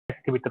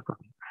activator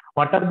protein.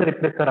 What are the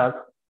repressor as?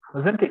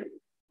 Isn't it?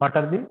 What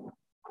are the?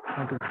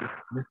 What is this?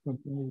 This is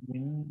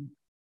in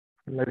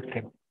live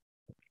stream.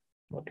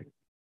 What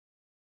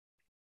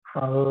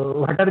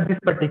are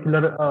these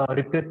particular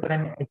repressor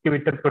and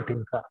activator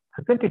proteins are,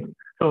 isn't it?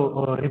 So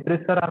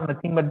repressor are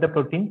nothing but the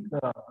proteins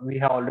we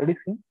have already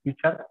seen, which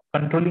are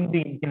controlling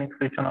the gene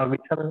expression or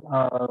which are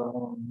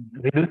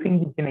reducing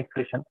the gene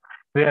expression,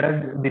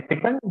 whereas the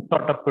second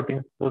sort of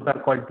proteins, those are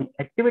called the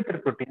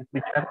activator proteins,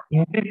 which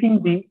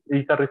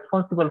are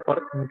responsible for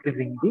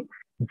increasing the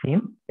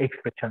gene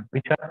expression,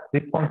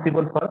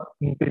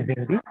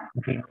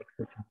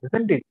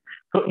 isn't it?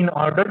 So in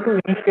order to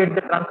initiate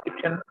the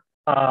transcription,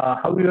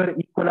 how your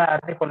E. coli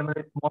RNA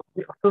polymerase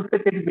mostly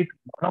associated with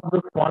one of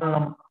the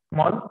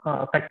small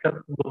factors,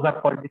 those are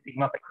called the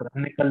sigma factor.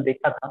 हमने कल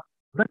देखा था,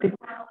 isn't it?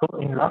 So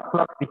in last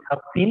class we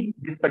have seen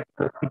this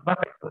particular sigma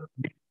factor,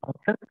 which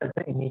functions as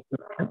an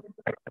initiation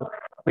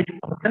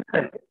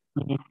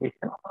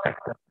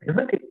factor,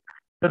 isn't it?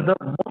 So the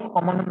most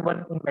common one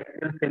in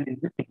bacterial cell is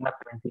the sigma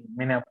 17.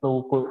 मैंने आप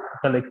लोगों को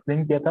कल explain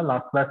किया था.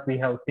 Last class we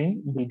have seen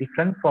the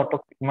different sort of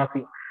sigma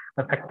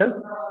factors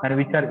and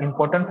which are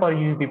important for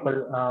you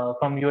people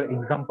from your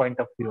exam point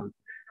of view.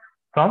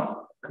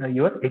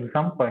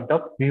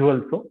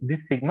 Also, this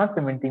sigma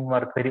 17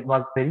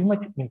 was very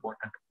much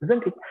important,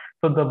 isn't it?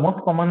 So the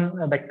most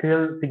common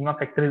bacterial sigma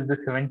factor is the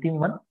 17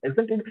 one,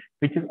 isn't it?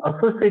 Which is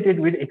associated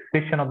with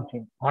expression of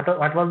gene. What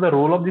was the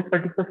role of this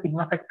particular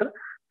sigma factor?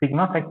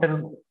 Sigma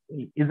factor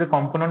is a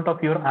component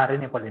of your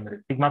RNA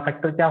polymerase. Sigma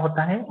factor क्या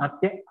होता है?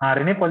 आपके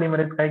RNA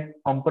polymerase का एक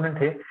component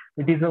है.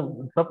 It is a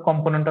sub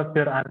component of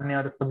your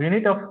RNA or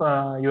subunit of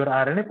your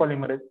RNA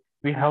polymerase.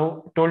 We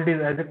have told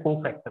it as a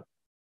cofactor,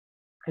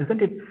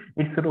 isn't it?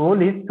 Its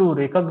role is to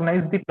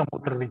recognize the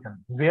promoter region,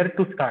 where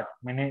to start.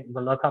 मैंने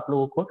बोला था आप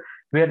लोगों को,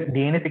 where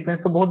DNA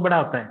sequence तो बहुत बड़ा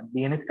होता है,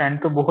 DNA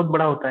strand तो बहुत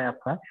बड़ा होता है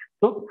आपका.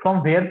 So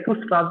from where to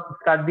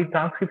start the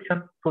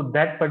transcription, so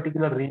that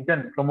particular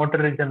region, promoter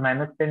region,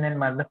 -10 and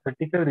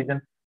 -35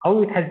 region,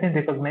 how it has been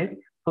recognized.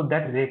 So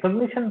that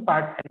recognition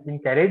part has been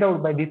carried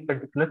out by this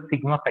particular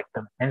sigma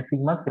factor, and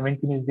sigma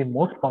 17 is the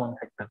most common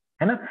factor,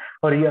 है ना?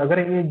 और ये अगर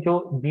ये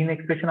जो gene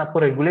expression आपको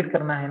regulate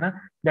करना है ना,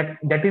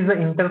 that is the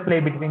interplay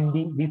between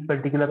these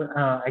particular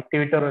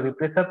activator or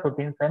repressor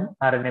proteins and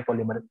RNA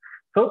polymerase.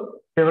 So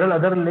several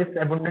other less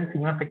abundant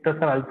sigma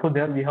factors are also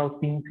there. We have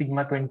seen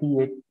sigma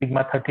 28,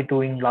 sigma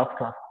 32 in last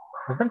class,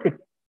 isn't it?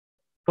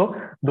 So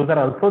those are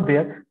also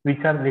there,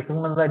 which are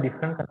recognized by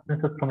different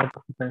consensus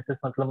chromatin sequences.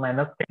 मतलब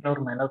 -10 और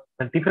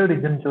 -35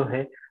 region जो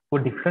है वो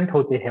different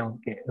होते हैं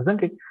उनके,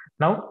 isn't it?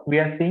 Now we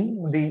are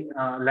seeing the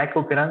lac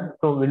operon,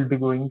 so we'll be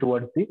going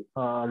towards the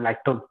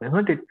lactose,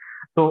 isn't it?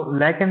 So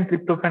lac and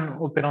tryptophan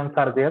operons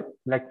are there.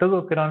 Lactose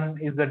operon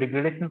is the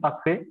degradation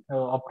pathway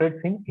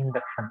operates in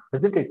induction,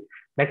 isn't it?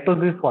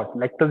 Lactose is what?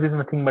 Lactose is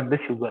nothing but the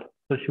sugar.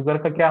 So sugar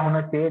का क्या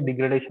होना चाहिए?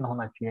 Degradation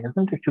होना चाहिए,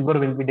 isn't it? Sugar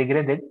will be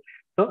degraded.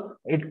 So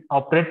it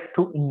operates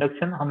through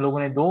induction. हम लोगों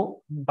ने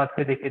दो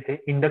पाथवे देखे थे,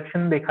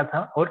 इंडक्शन देखा था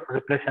और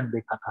रिप्रेशन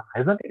देखा था,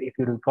 isn't it? If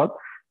you recall,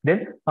 then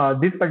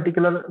this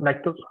particular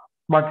lactose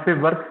pathway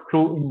works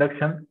through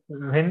induction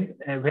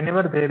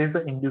whenever there is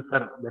a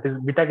inducer, that is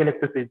beta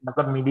galactose.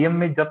 मतलब मीडियम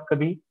में जब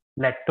कभी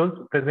लैक्टोज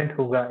प्रेजेंट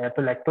होगा या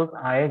तो लैक्टोज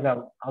आएगा,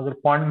 अगर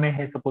पॉन्ड में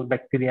है सपोज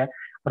बैक्टीरिया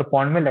और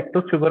पॉन्ड में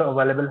लैक्टोज शुगर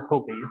अवेलेबल हो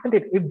गई, isn't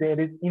it? If there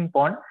is in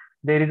pond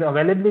there is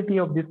availability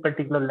of this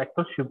particular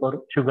lactose sugar,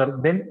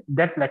 then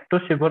that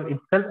lactose sugar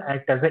itself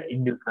acts as an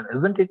inducer,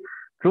 isn't it?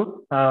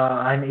 True,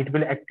 and it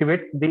will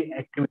activate the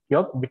activity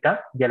of beta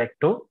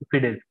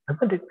galactosidase,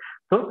 isn't it?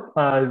 So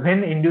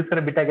when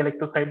inducer beta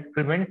galactoside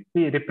prevents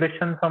the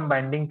repression from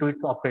binding to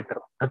its operator,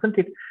 isn't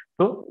it?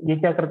 So ये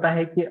क्या करता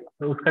है कि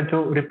उसका जो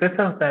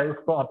repressor होता है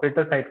उसको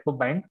operator site को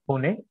bind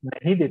होने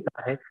नहीं देता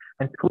है,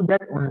 and through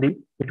that only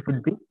it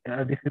will be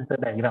this is the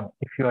diagram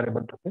if you are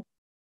able to see.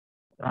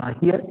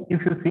 Here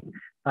if you see,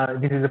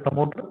 this is a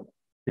promoter,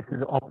 this is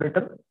the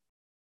operator.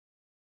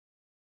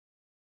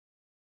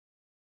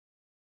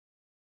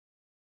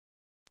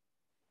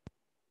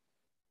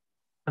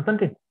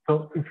 Isn't it?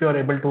 So if you are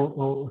able to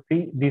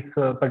see this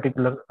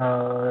particular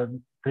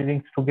three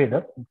things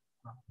together,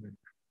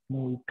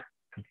 move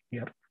it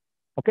here.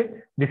 Okay,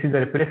 this is the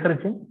repressor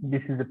gene,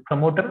 this is the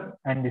promoter,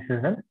 and this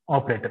is an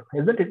operator,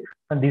 isn't it?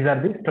 And these are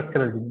the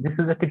structural genes. This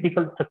is a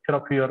typical structure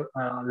of your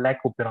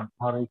lac operon,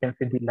 or you can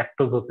say the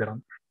lactose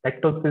operon.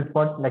 Lactose is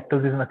what?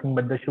 Lactose is nothing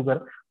but the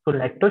sugar. So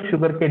lactose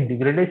sugar के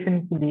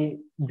degradation के लिए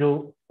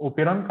जो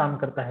operon काम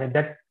करता है,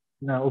 that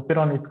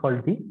operon is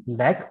called the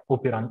lac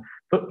operon.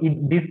 So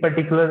this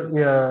particular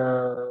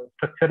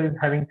structure is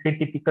having three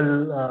typical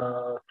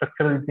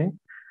structural genes,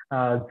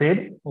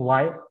 Z,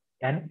 Y,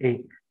 and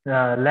A.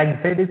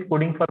 Like Z is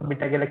coding for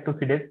beta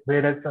galactosidase,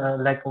 whereas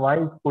like Y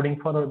is coding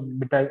for the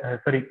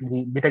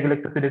beta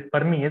galactosidase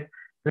permease,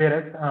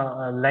 whereas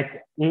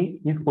like A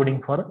is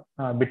coding for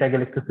beta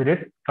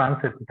galactosidase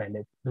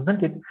transacetylase,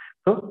 isn't it?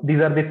 So these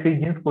are the three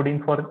genes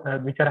coding for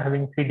which are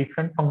having three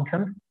different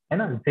functions,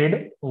 and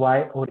Z,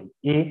 Y, or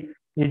A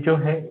ये जो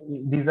है,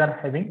 these are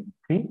having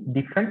three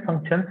different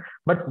functions,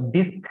 but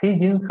these three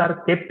genes are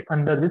kept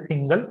under the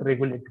single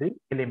regulatory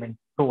element.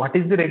 So what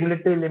is the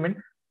regulatory element?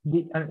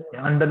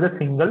 Under the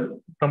single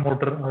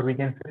promoter, or we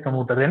can say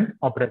promoter and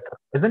operator,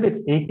 isn't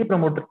it? एक ही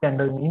promoter के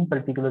अंदर इन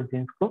particular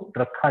genes को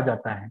रखा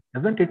जाता है,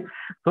 isn't it?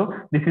 So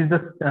this is the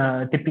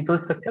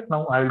typical structure.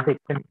 Now I will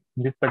explain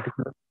this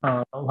particular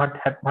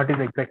what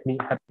is exactly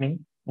happening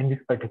in this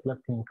particular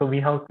thing. So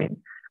we have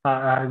seen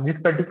this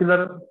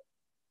particular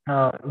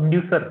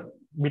inducer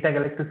beta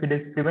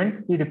galactosidase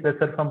prevents the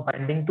repressor from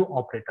binding to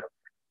operator.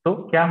 तो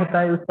क्या होता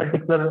है उस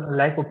particular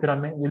like opera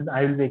में?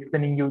 I will be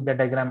explaining you the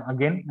diagram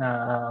again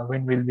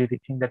when will be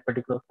reaching that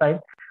particular side.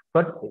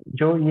 But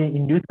जो ये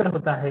inducer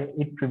होता है,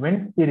 it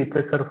prevents the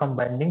repressor from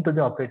binding to the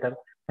operator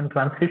and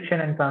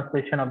transcription and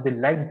translation of the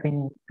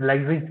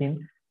like gene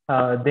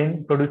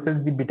then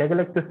produces the beta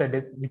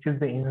galactosidase, which is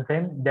the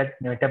enzyme that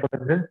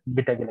metabolizes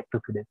beta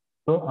galactosidase.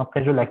 तो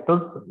आपका जो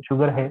lactose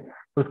sugar है,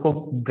 तो उसको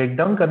break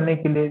down करने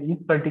के लिए इस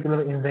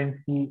पर्टिकुलर एंजाइम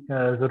की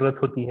जरूरत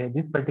होती है.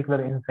 This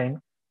particular enzyme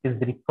is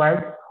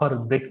required for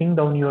breaking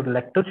down your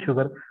lactose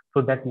sugar,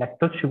 so that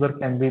lactose sugar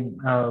can be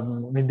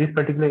this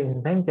particular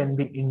enzyme can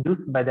be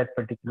induced by that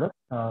particular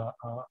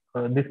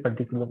this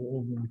particular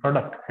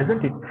product,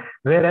 isn't it?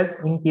 Whereas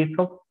in case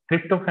of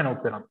tryptophan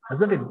operon,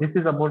 isn't it? This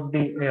is about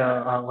the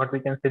what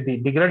we can say the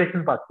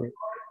degradation pathway,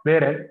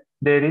 whereas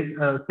there is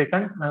a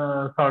second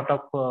sort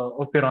of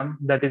operon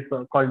that is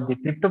called the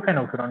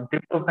tryptophan operon.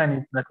 Tryptophan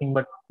is nothing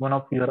but one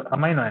of your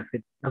amino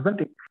acids,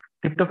 isn't it?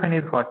 Tryptophan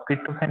is what?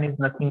 Tryptophan is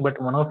nothing but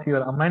one of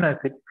your amino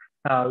acids,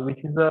 which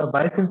is a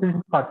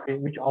biosynthesis pathway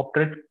which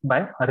operates by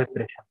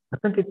respiration,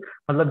 isn't it?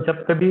 मतलब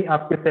जब कभी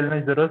आपके cell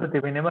में जरूरत होती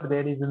है, whenever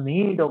there is a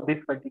need of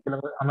this particular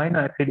amino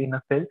acid in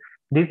a cell,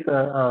 this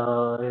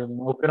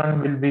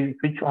operon will be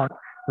switched on.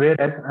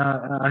 Whereas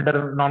under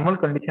normal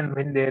condition,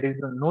 when there is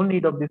no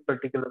need of this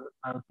particular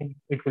thing,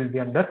 it will be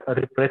under a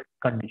repressed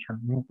condition.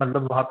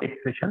 मतलब वहाँ पे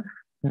expression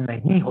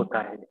नहीं होता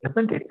है,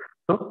 isn't it?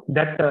 So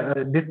that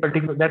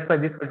that's why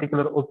this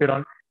particular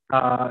operon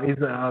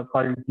is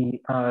called the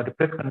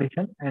repressed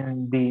condition,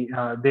 and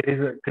there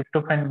is a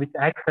tryptophan which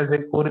acts as a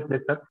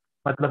co-repressor.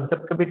 मतलब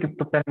जब कभी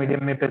tryptophan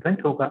medium में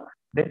present होगा,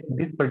 then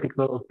this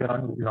particular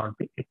operon will not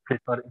be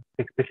expressed, or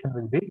expression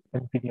will be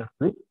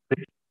continuously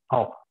switched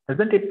off,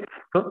 isn't it?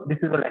 So this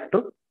is a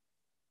lactose.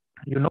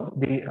 You know,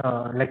 the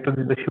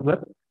lactose is the sugar.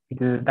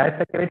 It is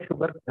disaccharide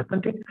sugar,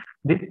 isn't it?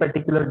 This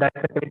particular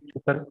disaccharide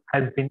sugar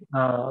has been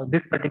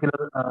this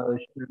particular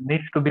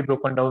needs to be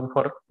broken down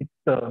for its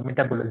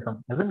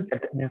metabolism, isn't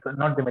it? Means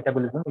not the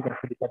metabolism, we can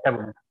say the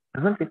catabolism,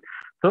 isn't it?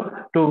 So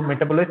to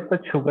metabolize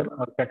such sugar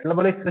or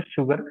catabolize such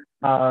sugar,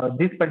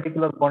 this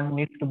particular bond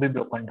needs to be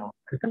broken down,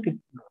 isn't it?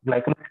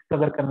 Glycolysis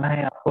अगर करना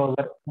है आपको,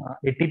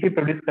 अगर ATP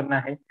produce करना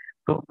है,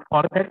 तो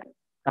for that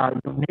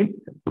you need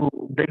to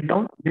break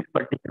down this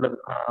particular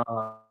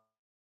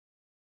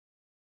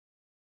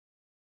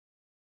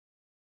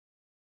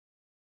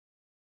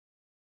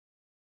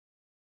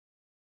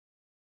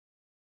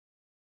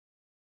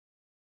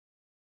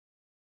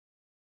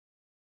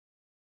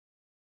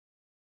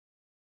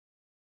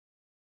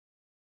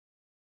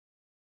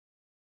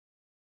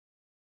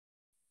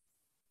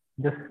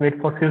just wait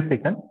for a few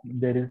seconds.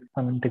 There is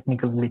some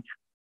technical glitch.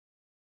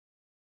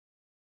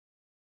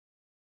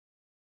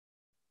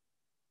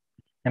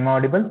 Am I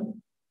audible?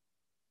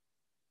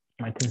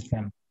 I think I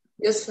am.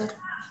 Yes, sir.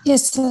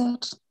 Yes, sir.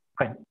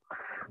 Fine.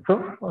 So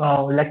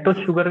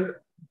lactose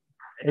sugar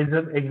is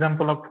an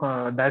example of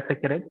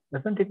disaccharide,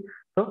 isn't it?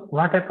 So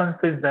what happens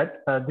is that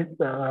this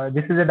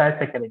is a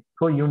disaccharide.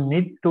 So you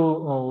need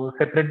to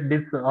separate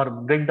this or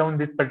break down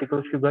this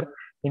particular sugar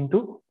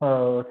into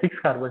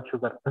 6-carbon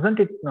sugar, isn't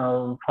it?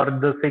 For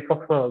the sake of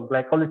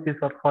glycolysis,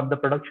 or for the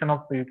production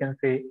of, you can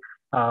say,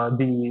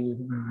 the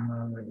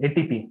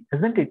ATP,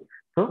 isn't it?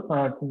 So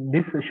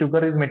this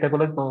sugar is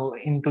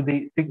metabolized into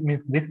the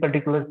means this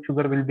particular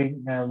sugar will be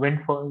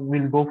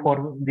will go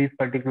for this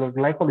particular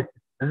glycolysis,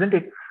 isn't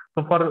it?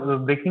 So for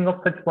breaking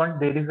of such bond,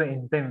 there is an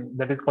enzyme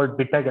that is called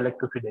beta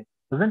galactosidase,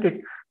 isn't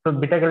it? So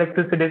beta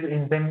galactosidase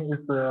enzyme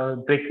is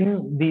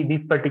breaking this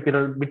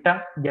particular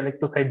beta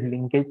galactoside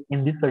linkage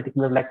in this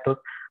particular lactose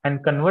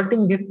and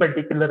converting this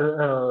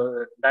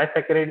particular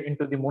disaccharide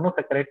into the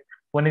monosaccharide.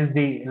 One is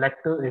the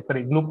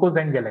glucose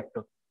and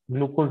galactose.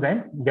 Glucose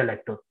and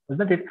galactose,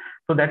 isn't it?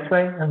 So that's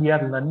why we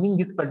are learning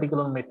this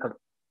particular method.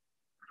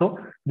 So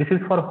this is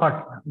for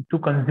what? To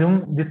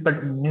consume this,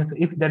 means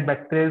if that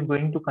bacteria is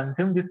going to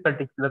consume this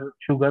particular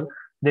sugar,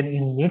 then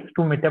it needs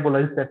to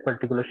metabolize that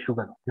particular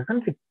sugar,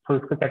 isn't it? So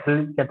उसको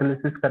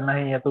catalysis करना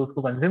है या तो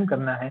उसको consume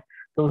करना है,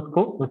 तो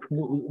उसको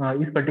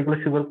इस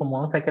particular sugar को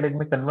monosaccharide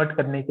में convert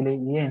करने के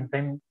लिए ये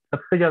enzyme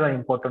सबसे ज़्यादा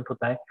important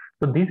होता है.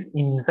 So this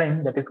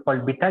enzyme that is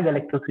called beta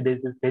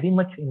galactosidase is very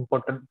much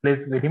important, plays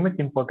very much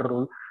important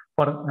role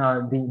for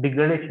the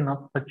degradation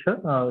of such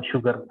a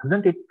sugar,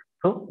 isn't it?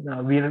 So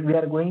we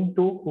are going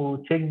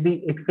to check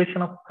the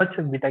expression of such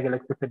a beta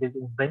galactosidase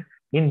enzyme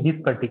in this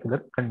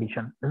particular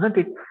condition, isn't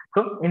it?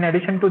 So in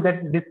addition to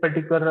that, this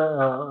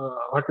particular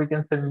what we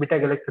can say beta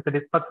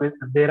galactosidase pathways,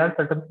 there are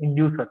certain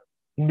inducers.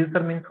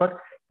 Inducer means what?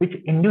 which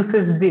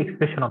induces the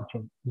expression of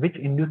gene, which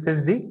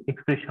induces the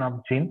expression of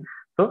gene.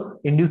 So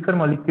inducer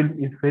molecule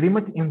is very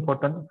much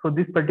important. So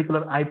this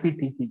particular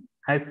IPTG,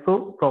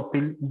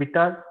 isopropyl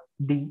beta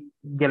d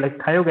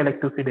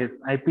thiogalactosidase,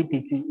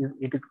 IPTG is,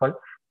 it is called,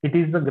 it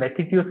is the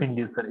gratuitous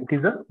inducer. It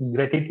is a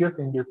gratuitous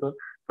inducer.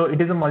 So it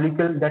is a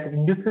molecule that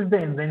induces the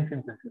enzyme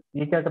synthesis.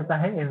 ये क्या करता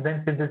है? enzyme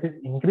synthesis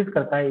increase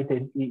करता है.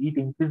 It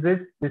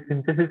increases the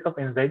synthesis of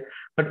enzymes,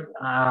 but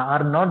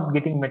are not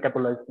getting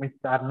metabolized, means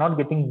are not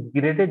getting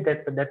degraded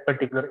that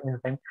particular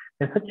enzyme.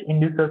 And such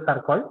inducers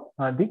are called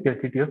the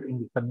gratuitous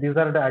inducer. These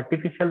are the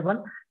artificial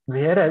one,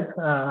 whereas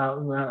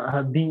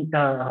the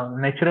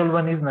natural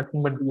one is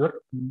nothing but your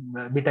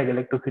beta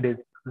galactosidase.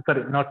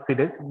 Sorry, not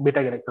sidase, beta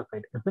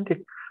galactoside, isn't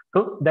it?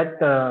 So that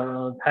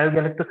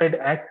thiogalactoside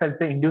acts as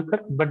the inducer,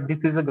 but this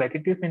is a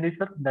gratuitous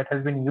inducer that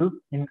has been used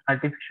in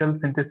artificial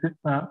synthesis,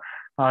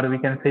 or we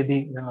can say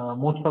the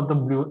most of the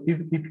blue.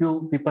 If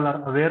you people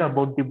are aware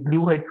about the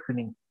blue white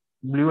screening,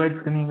 blue white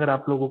screening अगर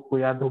आप लोगों को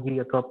याद होगी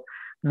या तो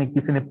आपने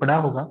किसी ने पढ़ा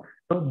होगा,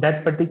 so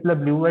that particular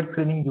blue white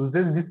screening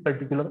uses this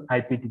particular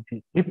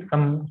IPTG. If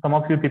some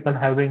of you people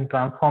have been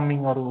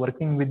transforming or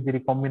working with the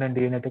recombinant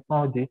DNA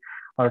technology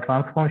or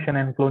transformation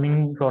and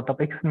cloning sort of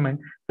experiment,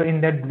 so in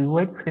that blue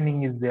white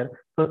screening is there.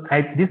 So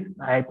this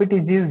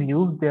IPTG is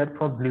used there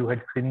for blue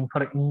white screening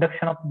for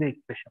induction of the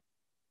expression,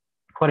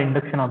 for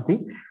induction of the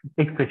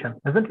expression,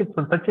 isn't it?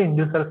 So such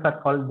inducers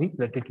are called the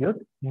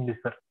gratuitous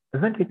inducer,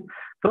 isn't it?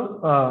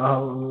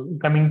 So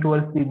coming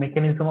towards the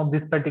mechanism of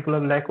this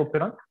particular lac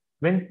operon,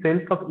 when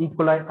cells of E.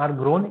 coli are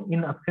grown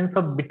in absence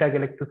of beta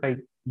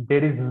galactoside,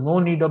 there is no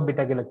need of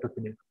beta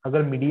galactosidase.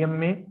 अगर medium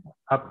में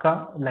आपका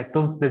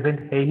lactose present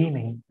है ही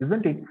नहीं,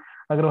 isn't it?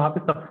 अगर वहां पे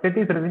substrate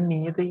ही present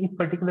नहीं है तो इस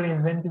पर्टिकुलर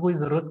एंजाइम की कोई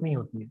जरूरत नहीं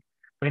होती है.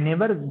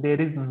 Whenever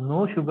there is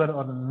no sugar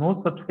or no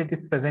substrate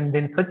is present,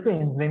 then such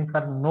enzymes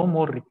are no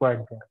more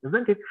required there,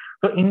 isn't it?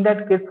 So in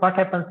that case, what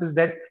happens is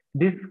that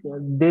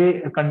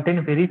they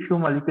contain very few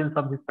molecules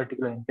of this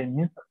particular enzyme.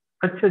 Means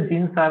such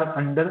genes are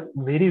under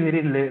very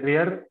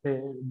rare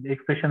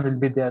expression will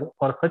be there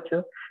for such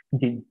a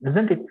gene,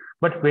 isn't it?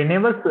 But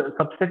whenever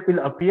substrate will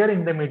appear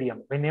in the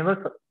medium,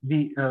 whenever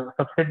the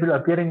substrate will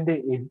appear in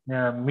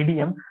the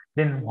medium,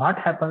 then what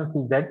happens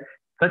is that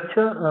such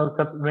a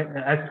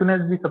as soon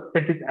as the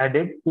substrate is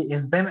added, the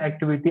enzyme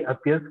activity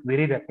appears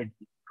very rapidly.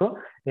 So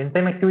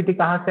enzyme activity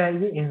कहाँ से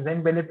आएगी?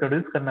 enzyme पहले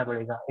produce करना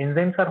पड़ेगा.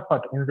 Enzymes are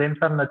what? Enzymes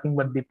are nothing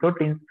but the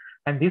proteins,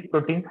 and these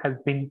proteins has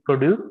been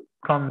produced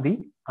from the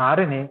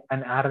RNA,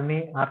 and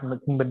RNA are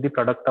nothing but the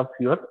product of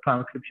your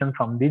transcription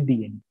from the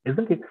DNA,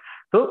 isn't it?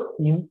 So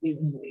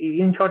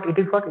in short, it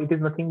is what? It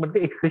is nothing but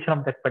the expression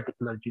of that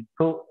particular gene.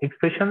 So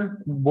expression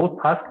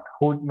both fast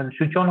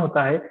switch on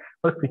होता है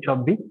और switch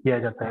off भी किया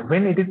जाता है.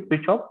 When it is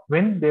switch off,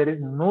 when there is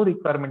no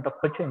requirement of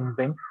such an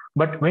enzyme,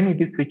 but when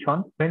it is switch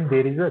on, when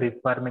there is a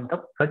requirement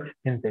of such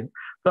enzyme.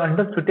 So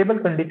under suitable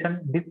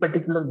condition, this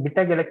particular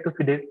beta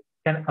galactosidase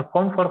can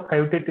account for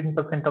 5 to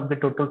 10% of the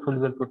total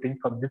soluble proteins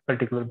of this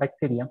particular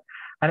bacterium.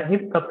 And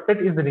if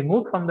substrate is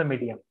removed from the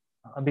medium,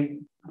 अभी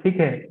ठीक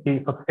है कि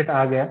substrate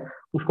आ गया,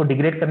 उसको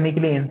degrade करने के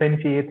लिए enzyme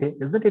चाहिए थे,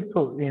 isn't it?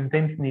 So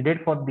enzymes needed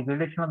for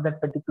degradation of that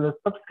particular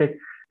substrate,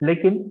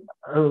 लेकिन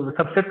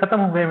सबस्ट्रेट खत्म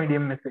हो गया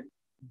मीडियम में से.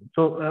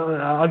 So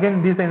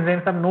again these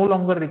enzymes are no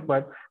longer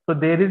required. So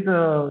there is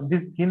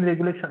this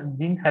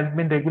gene has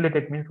been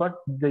regulated, means what?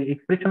 The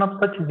expression of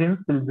such genes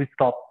will be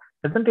stopped,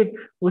 isn't it?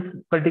 उस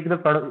particular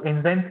product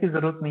enzymes की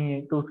जरूरत नहीं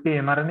है, तो उसके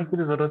mRNA की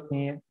जरूरत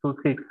नहीं है, तो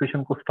उसके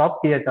एक्सप्रेशन को स्टॉप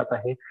किया जाता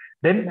है.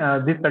 Then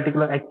this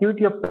particular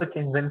activity of such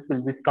enzymes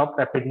will be stopped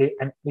rapidly,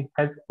 and it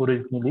has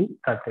originally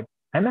started,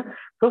 है ना?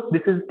 So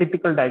this is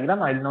typical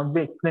diagram. I will not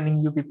be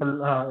explaining you people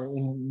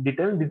in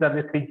detail. These are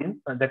the three genes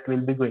that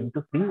we'll be going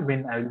to see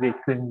when I will be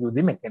explaining you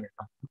the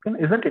mechanism,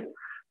 okay, isn't it?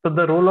 So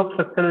the role of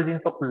structural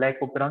genes of lac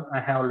operon, I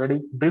have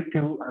already briefed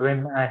you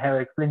when I have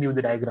explained you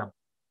the diagram,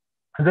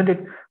 isn't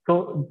it?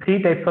 So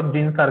three types of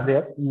genes are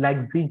there.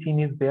 LAC-Z gene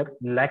is there,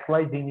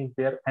 LAC-Y gene is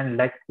there, and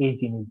LAC-A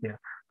gene is there.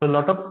 So a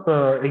lot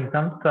of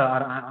exams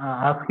are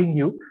asking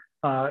you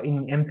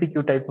in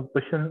MCQ type of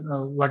question,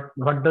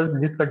 what does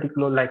this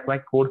particular LAC-Y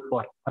code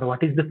for, or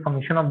what is the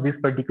function of this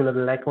particular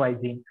LAC-Y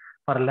gene,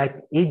 or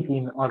LAC-A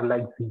gene, or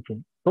LAC-Z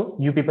gene? So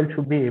you people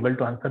should be able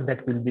to answer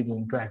that. We'll be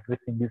going to address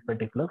in this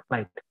particular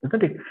slide,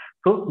 isn't it?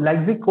 So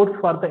LAC-Z codes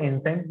for the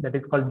enzyme that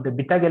is called the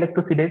beta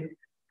galactosidase,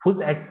 whose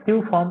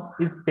active form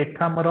is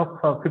tetramer of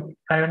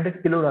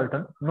 500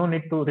 kilodalton. No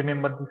need to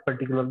remember this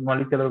particular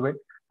molecular weight,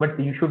 but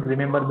you should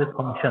remember this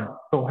function.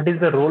 So what is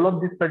the role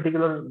of this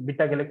particular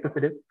beta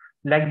galactosidase?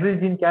 LAC-Z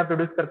gene क्या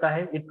produce करता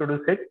है? It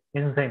produces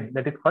enzyme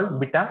that is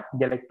called beta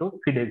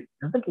galactosidase,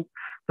 isn't it?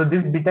 So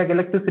this beta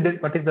galactosidase,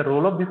 what is the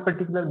role of this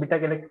particular beta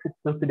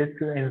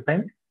galactosidase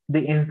enzyme?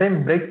 The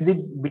enzyme breaks the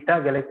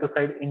beta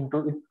galactoside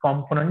into its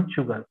component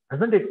sugar,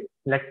 isn't it?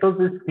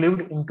 Lactose is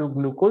cleaved into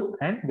glucose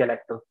and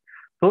galactose.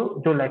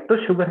 तो जो lactose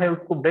sugar है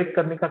उसको break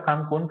करने का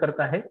काम कौन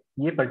करता है?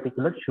 ये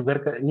पर्टिकुलर शुगर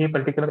का, ये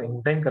पर्टिकुलर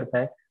एंजाइम करता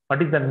है.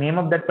 What is the name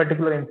of that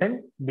particular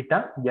enzyme?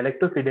 Beta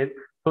galactosidase.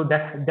 So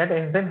that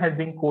enzyme has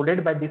been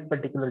coded by this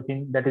particular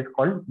gene that is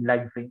called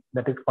lag gene.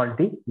 That is called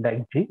the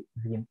lag gene,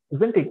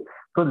 isn't it?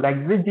 So lag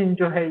gene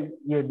जो है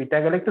ये beta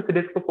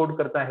galactosidase को code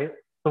करता है.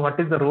 So what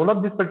is the role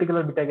of this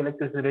particular beta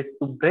galactosidase?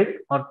 To break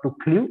or to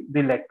cleave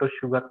the lactose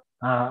sugar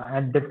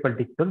at that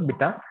particular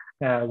beta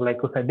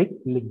glycosidic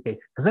linkage,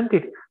 isn't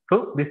it?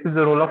 So this is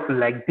the role of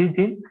lag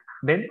gene.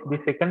 Then the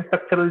second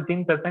structural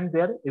gene present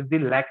there is the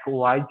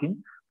LAC-Y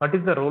gene. What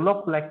is the role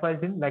of LAC-Y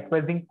gene?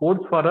 LAC-Y gene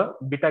codes for a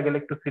beta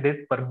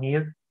galactosidase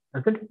permease,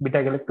 isn't it? Beta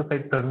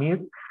galactoside permease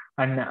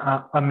and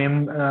a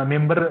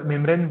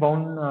membrane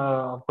bound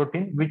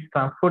protein which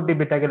transport the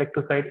beta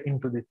galactoside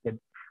into the cell.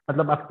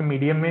 मतलब आपके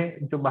medium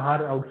में जो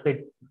बाहर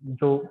outside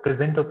जो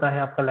present होता है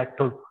आपका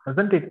lactose,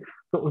 isn't it?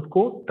 तो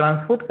उसको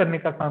ट्रांसपोर्ट करने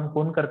का काम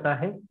कौन करता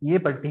है? ये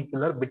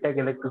पर्टिकुलर बीटा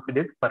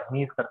गैलेक्टोसिडेज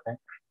परमीज करता है.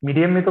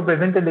 मीडियम में तो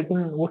प्रेजेंट है लेकिन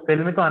वो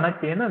सेल में तो आना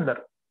चाहिए ना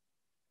अंदर.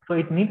 So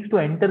it needs to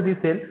enter the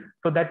cell.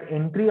 So that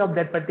entry of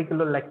that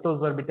particular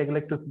lactose or beta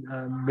galactose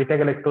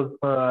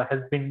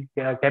has been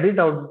carried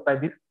out by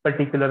this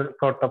particular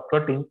sort of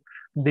protein.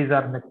 These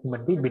are nothing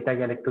but the beta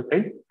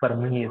galactoside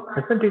permease,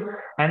 isn't it?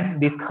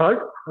 And the third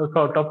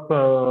sort of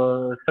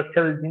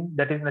structural gene,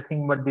 that is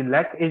nothing but the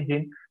LAC-A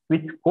gene,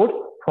 which codes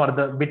for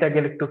the beta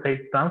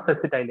galactoside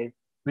transacetylase,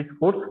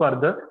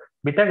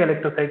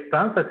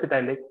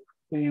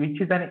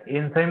 which is an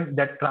enzyme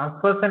that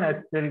transfers an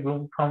acetyl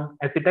group from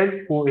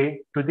acetyl CoA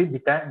to the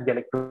beta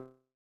galactoside.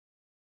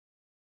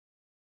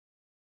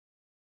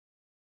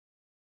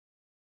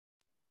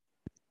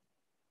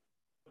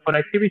 For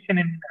activation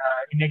and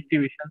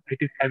inactivation, it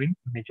is having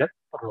major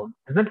role,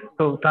 isn't it?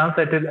 So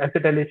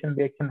trans-acetylation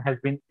reaction has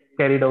been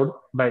carried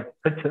out by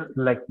such a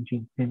like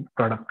gene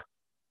product,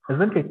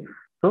 isn't it?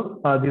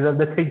 So these are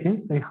the three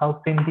genes. We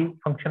have seen the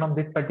function of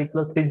this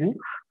particular three genes.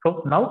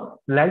 So now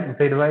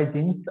LAC-ZY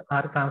genes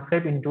are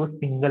transcribed into a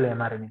single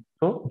mRNA.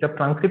 So जब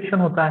transcription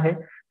होता है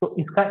तो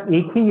इसका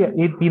एक ही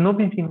ये तीनों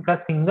भी gene का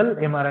सिंगल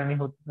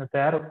mRNA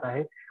तैयार होता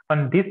है.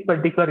 And this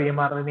particular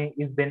mRNA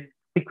is then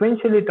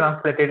sequentially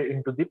translated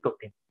into the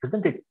protein,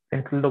 isn't it?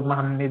 Central dogma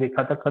हमने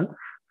देखा था कल.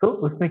 तो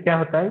उसमें क्या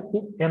होता है कि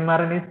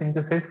mRNA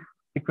सिंथेसिस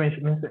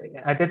सीक्वेंशियल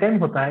एट ए टाइम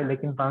होता है,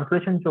 लेकिन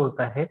ट्रांसलेशन जो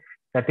होता है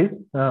that is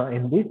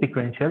in the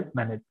sequential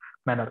manner,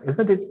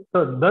 isn't it? So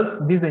thus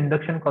this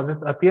induction causes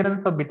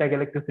appearance of beta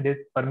galactosidase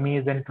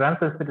permease and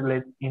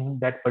transacetylase in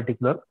that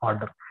particular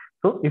order.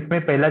 So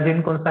इसमें पहला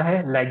gene कौन सा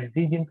है?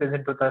 LAC-Z जीन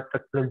प्रेजेंट होता है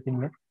स्ट्रक्चरल जीन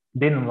में,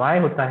 then Y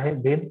होता है,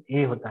 देन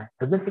A होता है,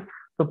 isn't it?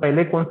 तो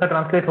पहले कौन सा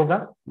ट्रांसलेट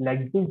होगा?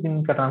 LAC-Z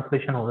जीन का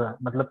ट्रांसलेशन होगा,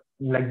 मतलब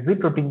LAC-Z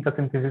प्रोटीन का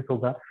सिंथेसिस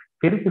होगा,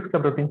 फिर किसका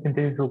प्रोटीन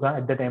सिंथेसिस होगा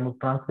at the time of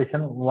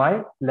translation? Y,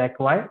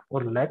 LAC-Y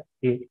और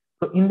LAC-A.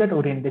 So in that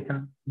orientation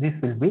this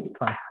will be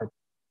transcribed,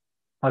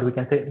 or we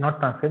can say not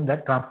transcribed,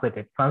 that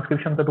translated.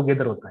 Transcription का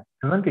together होता है,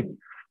 isn't it?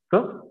 So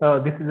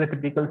this is a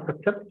typical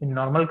structure. In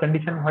normal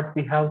condition, what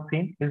we have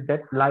seen is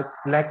that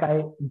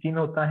LAC-I gene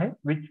होता है,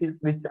 which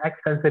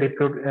acts as a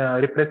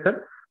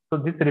repressor. So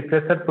this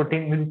repressor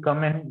protein will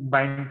come and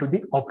bind to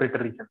the operator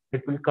region.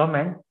 It will come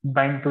and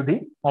bind to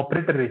the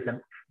operator region.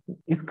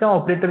 इसका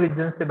operator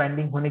region से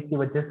binding होने की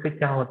वजह से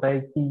क्या होता है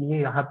कि ये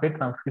यहाँ पे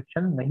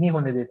ट्रांसक्रिप्शन नहीं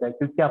होने देता है,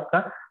 क्योंकि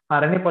आपका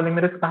आरएनए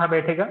पॉलीमरेज कहाँ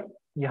बैठेगा?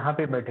 यहाँ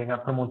पे बैठेगा,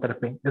 प्रमोटर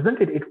पे,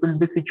 isn't it? It will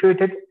be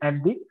situated at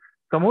the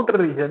promoter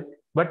region,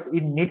 but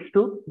it needs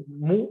to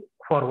move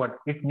forward.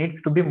 It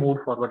needs to be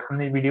moved forward.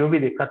 हमने वीडियो भी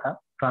देखा था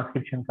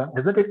ट्रांसक्रिप्शन का,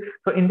 isn't it?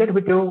 So in that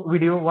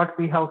video what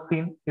we have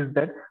seen is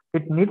that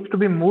it needs to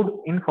be moved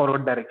in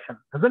forward direction,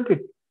 isn't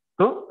it?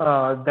 So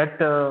that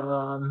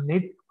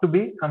needs to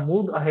be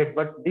moved ahead,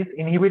 but this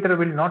inhibitor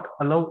will not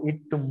allow it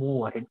to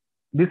move ahead.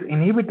 This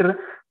inhibitor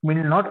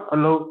will not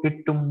allow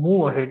it to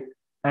move ahead,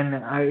 and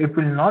it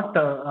will not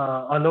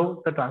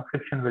allow the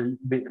transcription will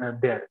be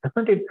there,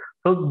 isn't it?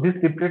 So this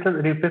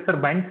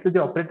repressor binds to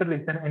the operator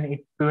region and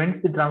it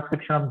prevents the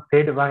transcription of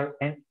Z, Y,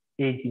 and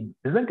A gene,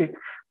 isn't it?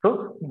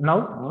 So now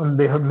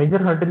the major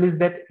hurdle is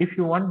that if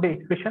you want the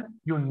expression,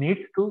 you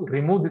need to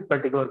remove this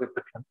particular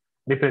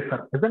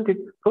repressor, isn't it?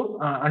 So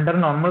under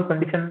normal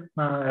condition,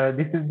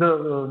 this is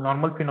the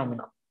normal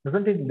phenomenon,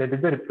 isn't it? That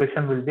is the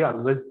repression will be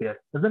always there,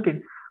 isn't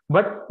it?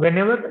 But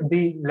whenever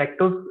the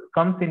lactose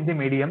comes in the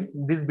medium,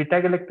 this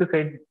beta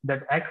galactoside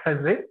that acts as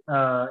a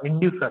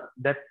inducer,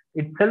 that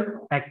itself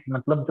acts,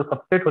 मतलब जो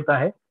substrate होता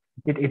है,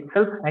 it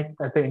itself acts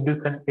as an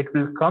inducer. It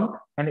will come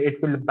and it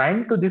will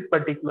bind to this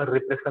particular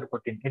repressor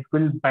protein. It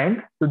will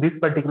bind to this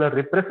particular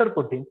repressor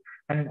protein,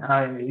 and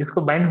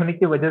इसको bind होने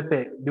की वजह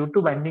से, due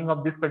to binding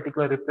of this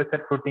particular repressor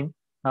protein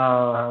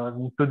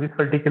to this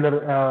particular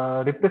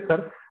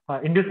repressor,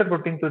 inducer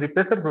protein to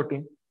repressor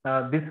protein,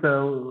 this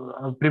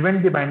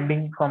prevent the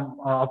binding from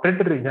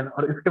operator region,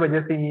 और इसके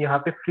वजह से ये यहाँ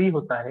पे फ्री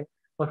होता है,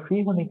 और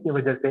फ्री होने की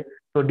वजह से,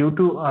 so due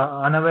to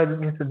unavailable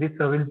means this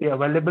will be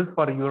available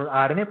for your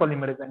RNA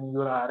polymerase, and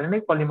your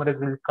RNA polymerase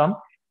will come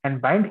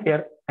and bind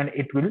here, and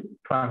it will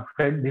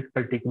transcribe this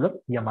particular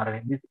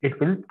mRNA. It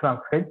will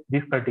transcribe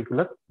this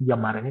particular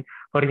mRNA,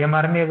 और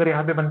mRNA अगर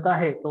यहाँ पे बनता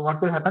है तो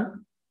what will happen?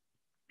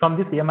 From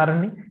this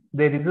mRNA,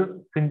 there is a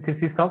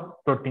synthesis of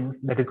proteins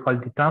that is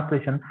called the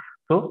translation.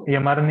 So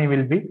mRNA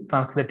will be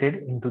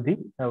translated into the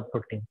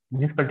protein.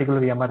 This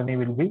particular mRNA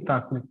will be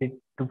translated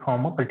to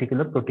form a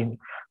particular protein.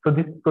 So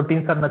these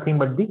proteins are nothing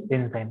but the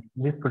enzymes.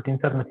 These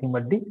proteins are nothing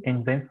but the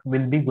enzymes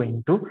will be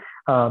going to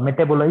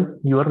metabolize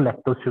your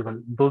lactose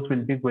sugar. Those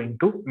will be going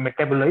to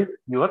metabolize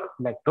your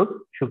lactose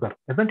sugar,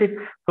 isn't it?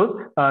 So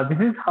this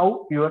is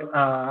how your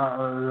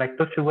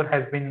lactose sugar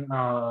has been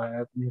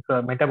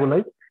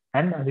metabolized.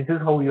 And this is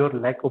how your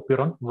lac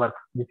operon works.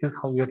 This is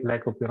how your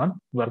lac operon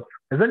works,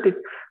 isn't it?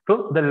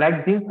 So the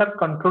lac genes are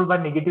controlled by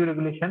negative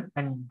regulation,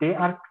 and they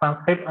are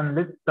transcribed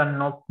unless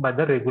turned off by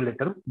the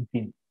regulator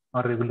gene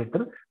or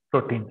regulator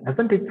protein,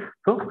 isn't it?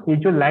 So ये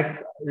जो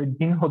lac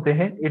gene होते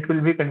हैं, it will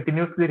be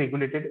continuously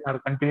regulated or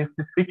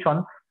continuously switch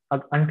on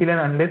until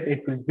and unless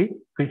it will be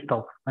switched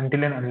off.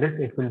 Until and unless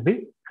it will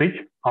be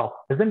switched off,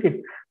 isn't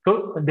it?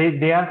 So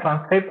they are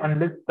transcribed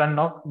unless turned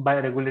off by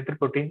a regulator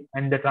protein,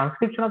 and the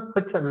transcription of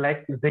such a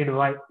lac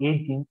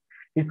ZYA gene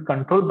is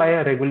controlled by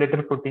a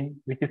regulator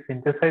protein which is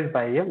synthesized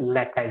by a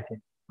LAC-I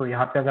gene. So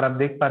यहाँ पे अगर आप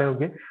देख पा रहे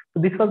होगे,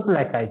 so this was the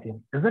LAC-I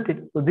gene, isn't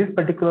it? So this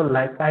particular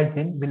LAC-I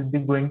gene will be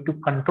going to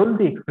control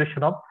the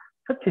expression of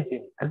such a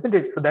gene, isn't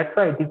it? So that's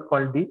why it is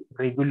called the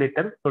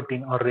regulator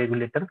protein or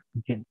regulator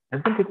gene,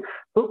 isn't it?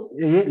 So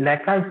ये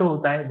LAC-I जो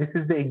होता है, this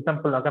is the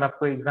example. अगर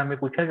आपको exam में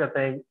पूछा जाता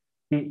है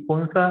कि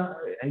कौन सा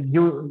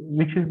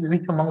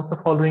which amongst the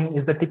following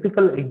is the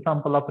typical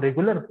example of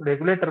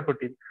regulator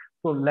protein?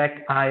 तो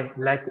LAC-I,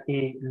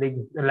 LAC-A,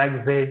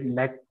 LAC-Z,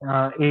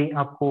 LAC-A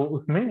आपको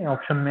उसमें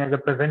ऑप्शन में अगर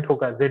प्रेजेंट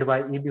होगा,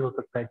 ZYA भी हो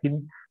सकता है.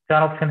 तीन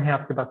चार ऑप्शन है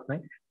आपके पास में,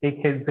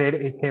 एक है Z,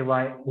 एक है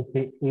Y, एक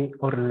है A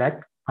और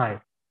LAC-I.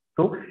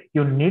 So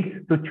you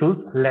need to choose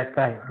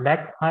LAC-I.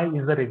 LAC-I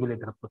is the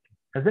regulator protein,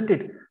 isn't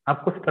it?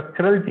 आपको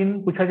स्ट्रक्चरल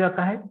जीन पूछा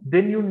जाता है,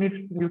 then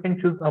you can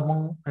choose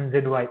among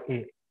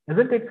ZYA,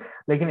 isn't it?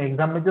 लेकिन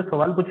एग्जाम में जो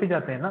सवाल पूछे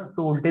जाते हैं ना,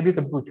 तो उल्टे भी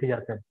कभी पूछे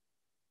जाते हैं.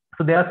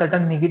 So there are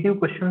certain negative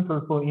questions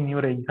also in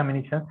your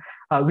examination.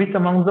 Which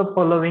among the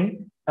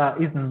following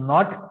is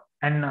not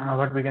and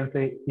what we can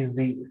say is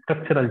the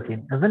structural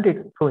gene, isn't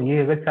it? So ये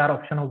अगर चार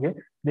ऑप्शन हो गए,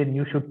 then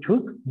you should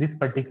choose this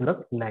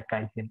particular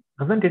LAC-I gene,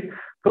 isn't it?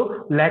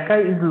 So LAC-I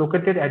is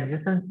located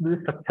adjacent to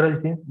the structural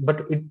gene,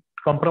 but it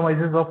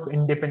compromises of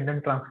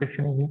independent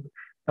transcription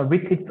genes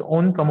with its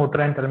own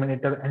promoter and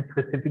terminator and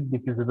specific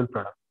diffusible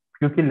product.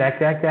 क्योंकि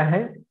LAC-I क्या है,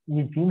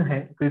 ये gene है,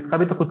 तो इसका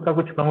भी तो खुद का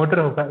कुछ प्रमोटर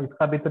होगा,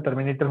 इसका भी तो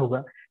टर्मिनेटर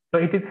होगा. So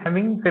it is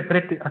having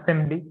separate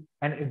assembly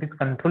and it is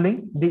controlling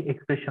the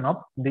expression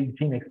of the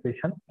gene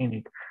expression in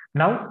it.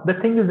 Now the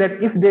thing is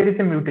that if there is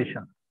a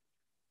mutation,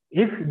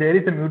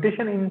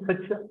 in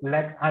such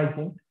LAC-I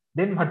gene,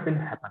 then what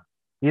will happen?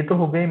 ये तो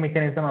हो गए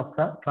mechanism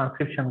आपका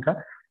transcription का,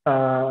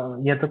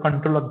 या तो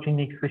control of gene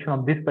expression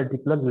of this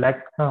particular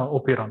lac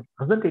operon,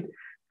 isn't it?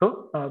 So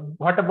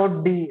what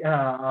about the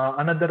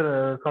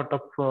another sort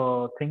of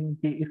thing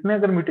कि इसमें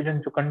अगर म्यूटेशन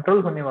जो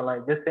कंट्रोल होने वाला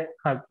है, जैसे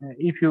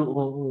if you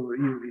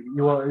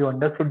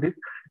understood this,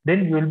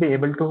 then you will be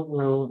able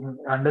to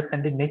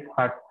understand the next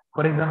part.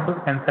 For example,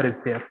 cancer is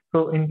there.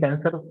 So in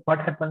cancer, what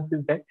happens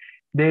is that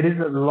there is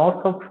a loss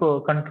of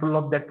control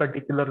of that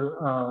particular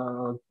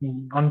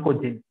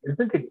oncogene,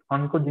 isn't it?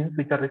 Oncogenes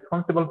which are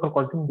responsible for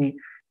causing the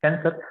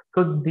cancer.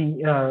 So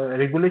the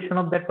regulation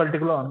of that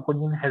particular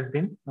oncogene has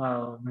been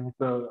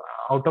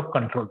out of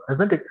control,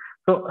 isn't it?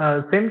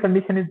 So same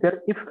condition is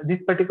there if this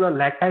particular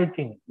LAC-I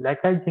gene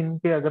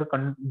के अगर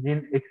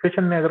gene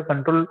expression में अगर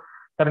control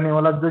करने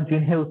वाला जो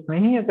gene है उसमें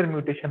ही अगर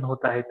म्यूटेशन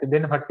होता है, तो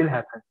then what will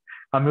happen?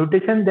 A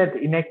mutation that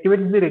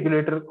inactivates the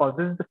regulator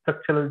causes the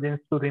structural genes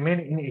to remain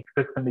in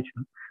express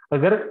condition.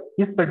 अगर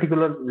इस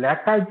particular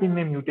LAC-I gene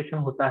में म्यूटेशन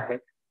होता है,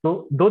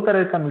 तो दो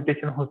तरह का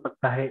म्यूटेशन हो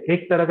सकता है.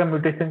 एक तरह का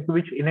mutation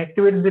which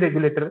inactivates the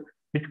regulator,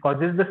 which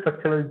causes the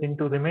structural gene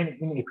to remain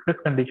in express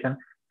condition,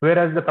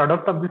 whereas the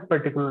product of this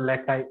particular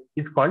LAC-I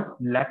is called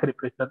LAC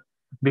repressor.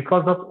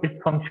 Because of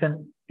its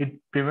function, it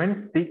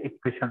prevents the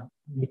expression.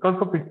 Because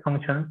of its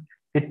function,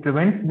 it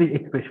prevents the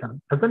expression,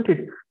 doesn't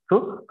it?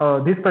 So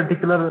this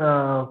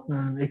particular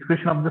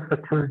expression of the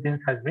structural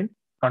genes has been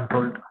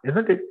controlled,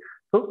 isn't it?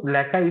 So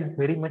LAC-I is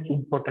very much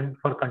important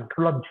for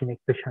control of gene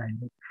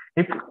expression.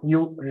 If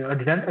you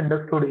didn't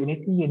understood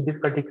anything in this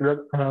particular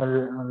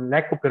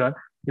lac operon,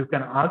 you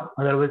can ask.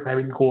 Otherwise, I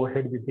will go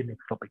ahead with the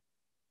next topic.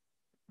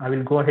 I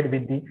will go ahead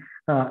with the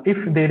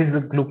if there is a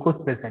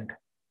glucose present.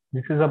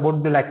 This is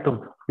about the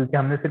lactose, क्योंकि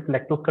हमने सिर्फ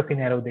lactose का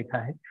scenario देखा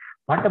है.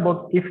 What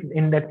about if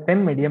in that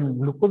same medium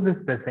glucose is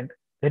present?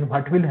 Then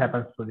what will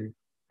happen to this?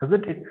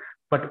 Isn't it?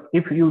 But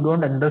if you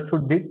don't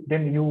understood this,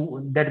 then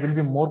that will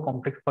be more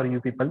complex for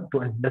you people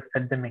to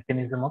understand the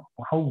mechanism of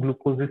how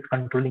glucose is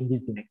controlling the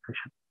gene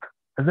expression,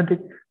 isn't it?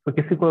 So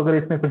किसी को अगर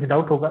इसमें कुछ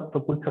doubt होगा तो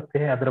पूछ सकते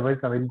हैं. Otherwise,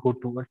 I will go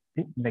towards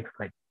the next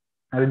slide.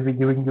 I will be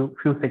giving you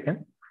few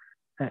seconds.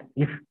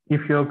 If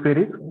you have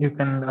queries, you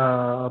can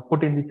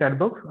put in the chat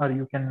box, or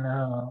you can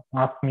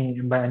ask me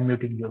by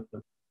unmuting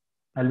yourself.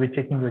 I'll be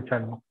checking your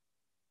chat box.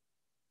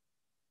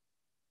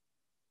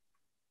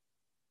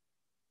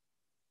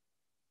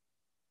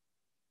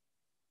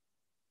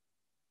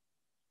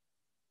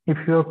 If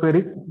If you have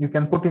queries, you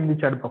can put in the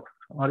chat box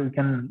or you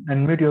can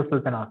unmute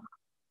yourself and ask.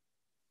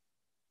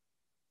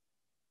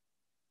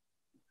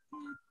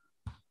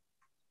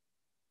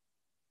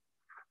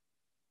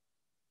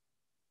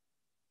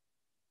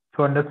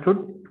 So understood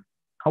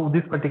how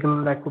this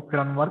particular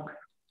lactoferrin works?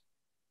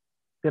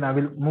 Then I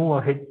will move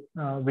ahead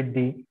with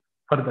the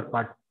further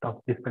part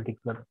of this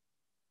particular,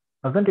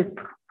 doesn't it?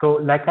 So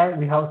like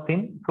we have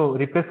seen, so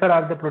repressor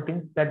are the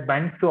proteins that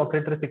binds to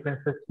operator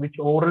sequences which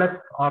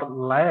overlap or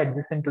lie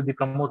adjacent to the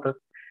promoter,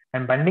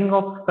 and binding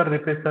of the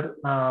repressor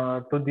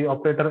to the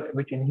operator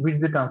which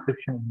inhibits the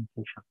transcription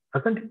initiation,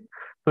 doesn't it?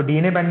 So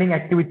DNA binding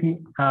activity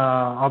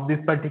of this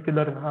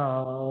particular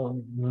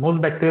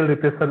most bacterial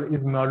repressor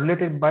is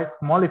modulated by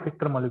small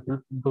effector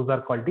molecules. Those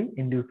are called the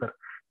inducer.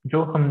 जो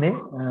हमने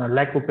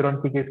लैक्टोपेरॉन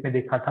के case में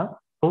देखा था,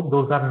 so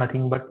those are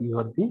nothing but the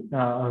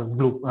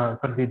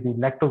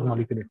lactose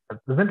molecule itself,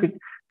 isn't it?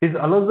 This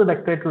allows the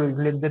bacteria to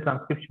regulate the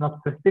transcription of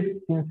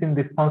specific genes in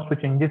response to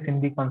changes in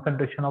the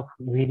concentration of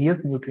various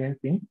nutrients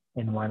in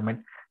environment,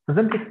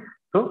 isn't it?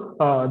 So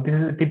this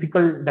is a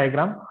typical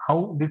diagram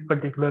how this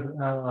particular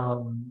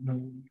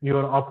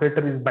your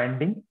operator is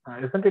binding,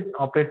 isn't it?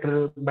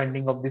 Operator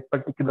binding of this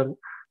particular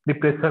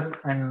repressor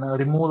and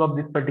removal of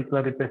this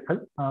particular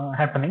repressor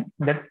happening.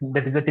 That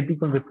is a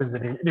typical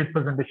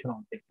representation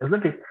of it,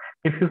 isn't it?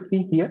 If you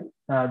see here,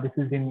 this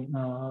is in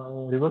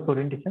reverse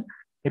orientation.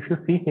 If you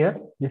see here,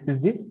 this is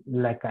the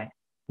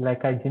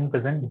LACI gene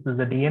present. This is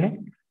the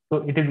DNA. So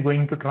it is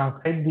going to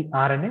transcribe the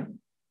RNA.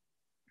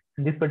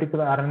 This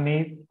particular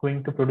RNA is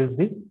going to produce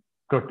the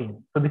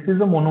protein. So this is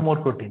a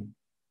monomer protein,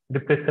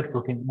 repressor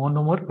protein,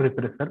 monomer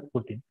repressor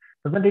protein.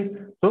 Isn't it?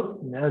 So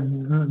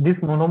this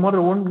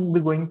monomer won't be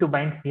going to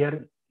bind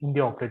here in the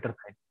operator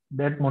site.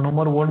 That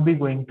monomer won't be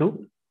going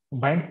to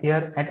bind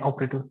here at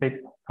operator site.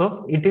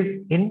 So it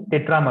is in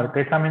tetramer.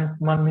 Tetramer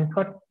means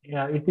what?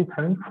 It is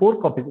having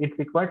 4 copies. It's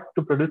required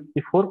to produce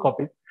the 4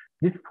 copies.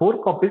 These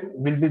 4 copies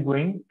will be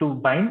going to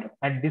bind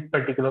at this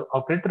particular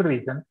operator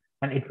region,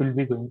 and it will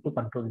be going to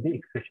control the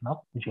expression of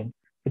gene.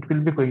 It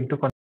will be going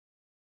to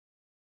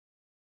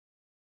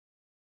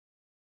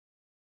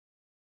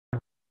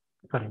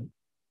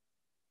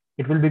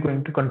it will be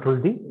going to control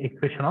the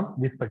expression of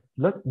this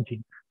particular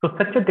gene. So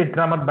such a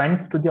tetramer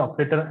binds to the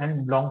operator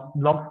and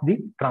blocks the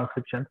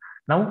transcription.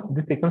 Now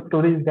the second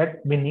story is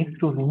that we need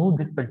to remove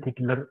this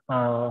particular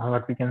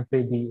what we can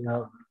say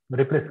the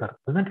repressor,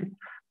 isn't it?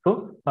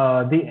 So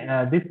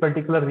this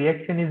particular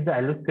reaction is the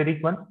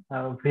allosteric one,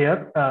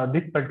 where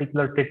this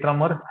particular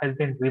tetramer has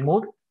been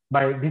removed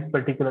by this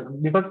particular,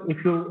 because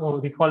if you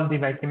recall the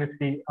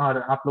biochemistry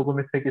or आप लोगों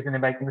में से किसी ने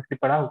biochemistry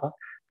पढ़ा होगा,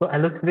 so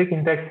allosteric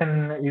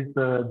interaction is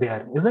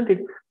there, isn't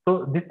it?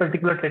 So this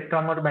particular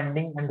tetramer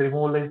binding and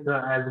removal is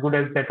as good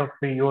as that of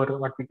your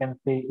what we can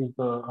say is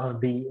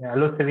the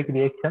allosteric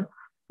reaction,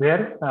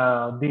 where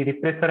the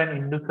repressor and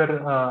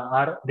inducer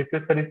are,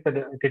 repressor is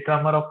the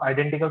tetramer of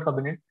identical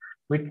subunits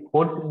which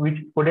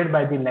coded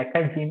by the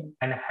LACI gene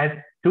and has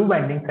 2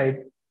 binding sites,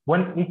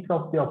 one each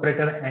of the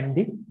operator and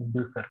the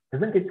inducer,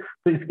 isn't it?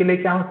 तो इसके लिए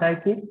क्या होता है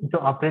कि जो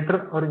operator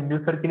और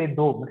inducer के लिए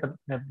 2 मतलब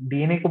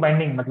डीएनए को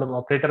बाइंडिंग मतलब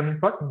operator means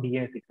what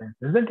DNA sequence,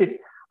 isn't it?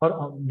 और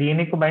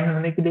डीएनए को बाइंड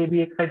होने के लिए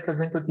भी एक साइड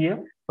प्रेजेंट होती है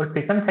और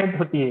सेकंड साइड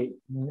होती है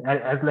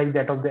as like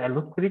that of the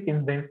allosteric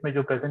enzymes में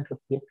जो प्रेजेंट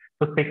होती है.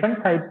 तो second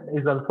side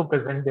is also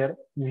present there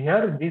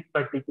where this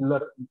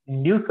particular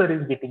inducer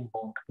is getting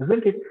bound,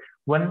 isn't it?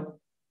 One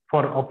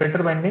for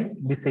operator binding,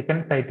 the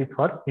second site is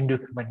for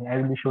inducer binding. I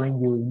will be showing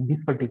you in this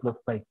particular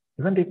slide,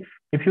 isn't it?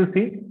 If you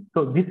see,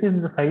 so this is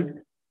the site,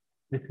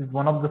 this is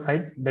one of the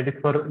sites that is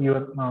for your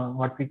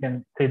what we can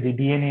say the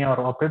DNA or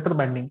operator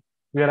binding,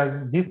 whereas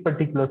these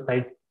particular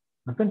sites,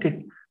 isn't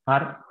it,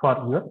 are for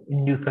your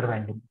inducer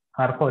binding,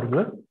 are for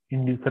your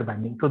inducer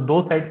binding. So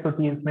those sites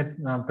proteins may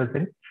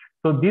present.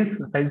 So these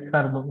sites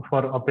are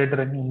for operator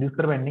and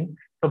inducer binding.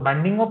 So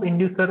binding of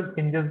inducer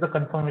changes the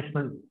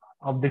conformational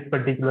of this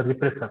particular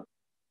repressor,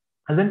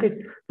 isn't it?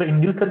 So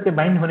inducer के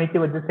bind होने की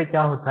वजह से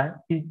क्या होता है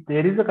कि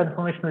there is a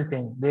conformational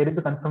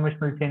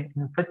change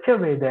in such a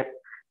way that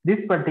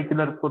this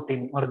particular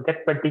protein or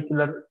that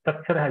particular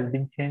structure has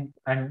been changed,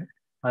 and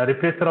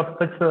repressor of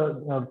such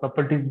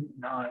properties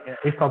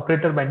its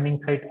operator binding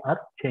site are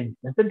changed,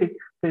 isn't it?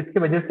 तो इसके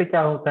वजह से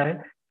क्या होता है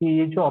कि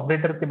ये जो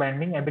ऑपरेटर की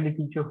बाइंडिंग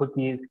एबिलिटी जो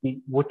होती है इसकी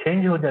वो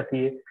चेंज हो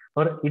जाती है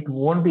और it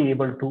won't be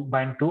able to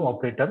bind to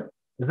operator,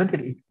 isn't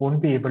it? It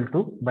won't be able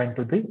to bind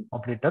to the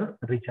operator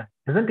region,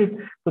 isn't it?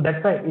 So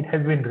that's why it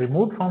has been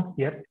removed from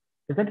here,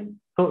 isn't it?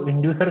 So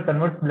inducer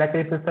converts black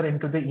repressor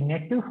into the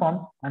inactive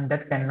form, and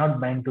that cannot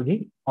bind to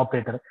the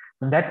operator.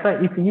 And that's why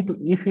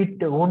if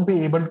it won't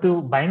be able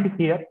to bind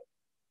here,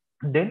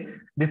 then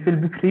this will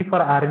be free for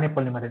RNA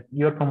polymerase.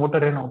 Your promoter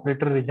and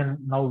operator region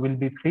now will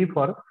be free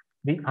for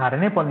the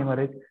RNA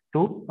polymerase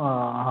to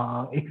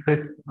express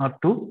or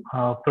to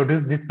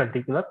produce this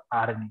particular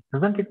RNA,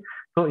 isn't it?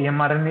 So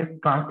mRNA is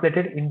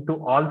translated into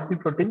all 3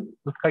 proteins.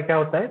 उसका क्या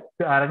होता है?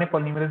 So RNA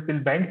polymerase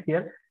will bind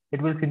here.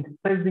 It will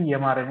synthesize the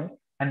mRNA,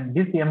 and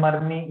this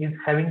mRNA is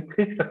having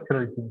 3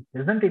 structural genes,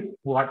 isn't it?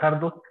 What are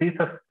those 3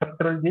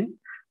 structural genes?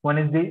 One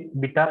is the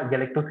beta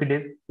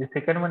galactosidase, the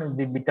second one is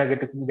the beta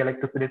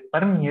galactosidase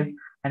permease,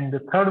 and the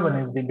third one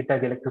is the beta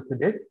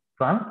galactosidase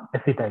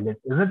trans-acetylase,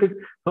 isn't it?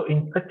 So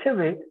in such a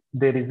way,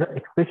 there is an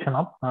expression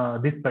of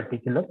this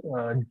particular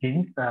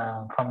genes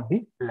from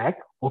the lac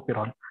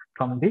operon,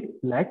 isn't it?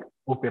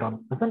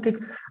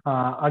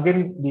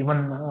 Again, the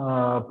one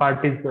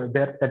part is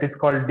there that is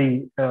called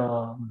the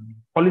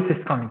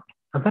polycistronic,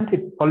 isn't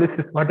it?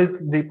 What is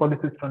the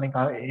polycistronic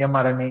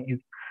mRNA is?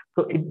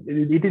 So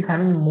it is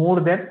having more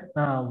than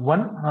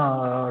one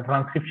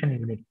transcription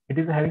unit. It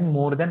is having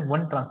more than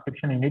one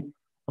transcription unit.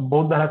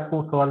 बहुत बार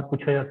आपको सवाल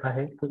पूछा जाता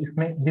है, तो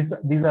इसमें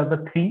these are the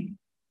three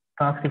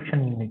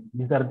transcription units.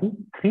 These are the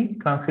three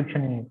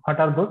transcription units. What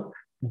are those?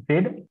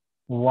 Z,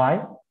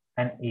 Y,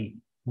 and A.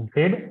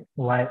 Z,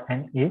 Y,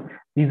 and A.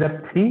 These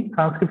are three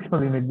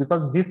transcriptional units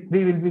because these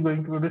three will be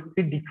going to produce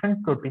three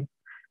different proteins,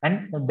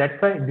 and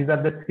that's why these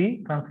are the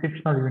three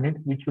transcriptional units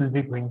which will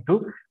be going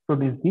to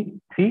produce the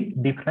three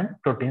different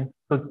proteins.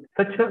 So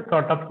such a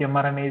sort of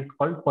mRNA is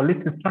called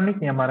polycistronic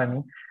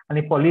mRNA, and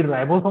a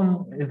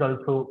polyribosome is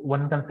also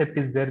one concept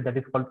is there that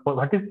is called,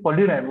 what is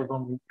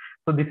polyribosome?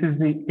 So this is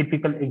the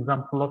typical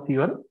example of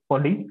your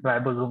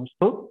polyribosome.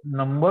 So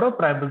number of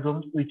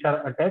ribosomes which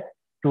are attached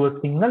to a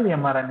single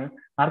mRNA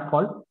are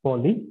called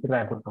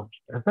polyribosomes,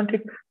 isn't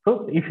it?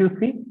 So if you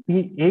see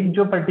कि एक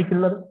जो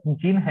particular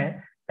gene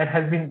है that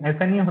has been,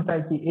 ऐसा नहीं होता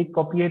है कि एक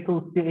कॉपी है तो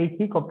उससे एक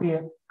ही कॉपी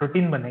है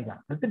प्रोटीन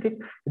बनेगा, isn't it?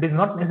 It is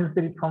not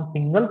necessary from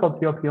single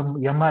copy of your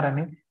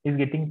mRNA is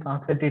getting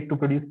translated to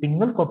produce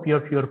single copy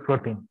of your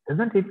protein,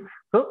 isn't it?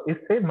 So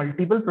इससे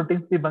multiple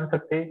proteins भी बन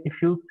सकते हैं. If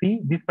you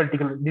see this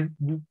particular,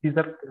 these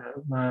are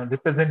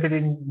represented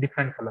in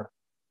different colors.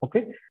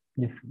 Okay,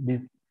 this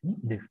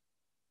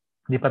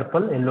the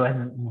purple, yellow,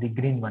 and the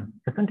green one,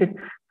 isn't it?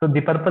 So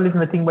the purple is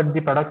nothing but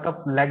the product of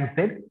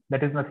LAC-Z,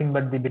 that is nothing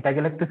but the beta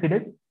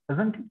galactosidase,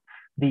 isn't it?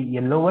 The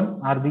yellow one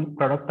are the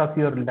product of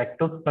your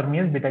lactose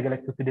permease, beta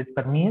galactosidase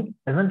permease,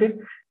 isn't it?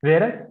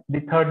 Whereas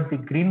the third, the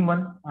green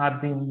one, are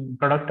the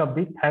product of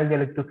the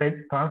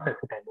thigalactoside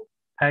trans-acetylase.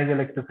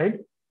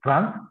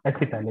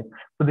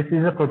 So this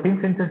is a protein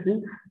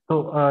synthesis.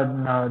 So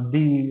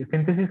the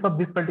synthesis of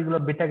this particular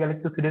beta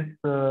galactosidase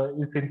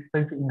is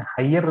synthesized in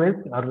higher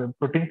rates, or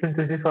protein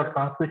synthesis or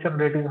translation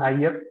rate is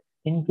higher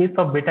in case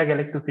of beta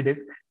galactosidase,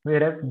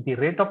 whereas the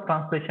rate of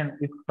translation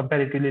is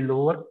comparatively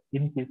lower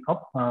in case of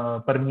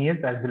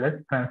permease as well as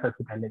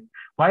trans-acetylase.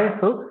 Why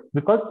so?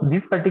 Because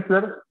this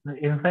particular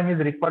enzyme is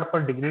required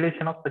for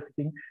degradation of such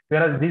things,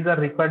 whereas these are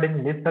required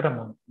in lesser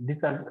amount.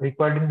 These are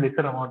required in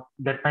lesser amount.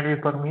 That might be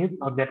permease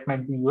or that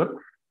might be your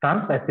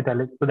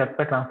trans-acetylase. So that's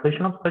why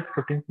translation of such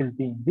proteins will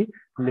be in the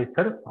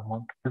lesser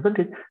amount, isn't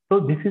it? So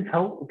this is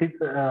how it is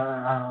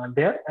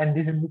there, and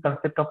this is the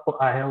concept of,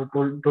 I have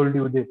told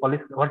you the what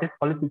is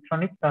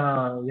polycistronic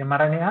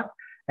mRNA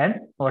and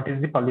what is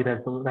the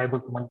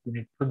polyribosomal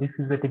unit. So this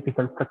is a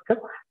typical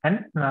structure,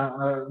 and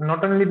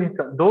not only means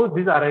though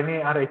these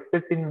RNA are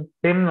expressed in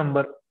same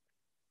number.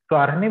 So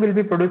RNA will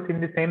be produced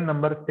in the same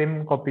number,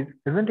 same copies,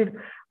 isn't it?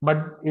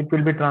 But it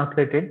will be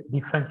translated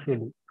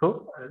differentially.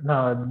 So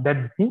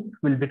that genes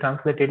will be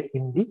translated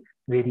in the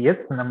various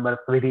numbers,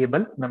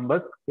 variable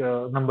numbers,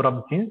 number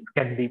of genes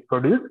can be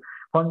produced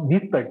from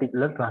this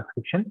particular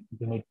transcription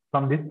unit,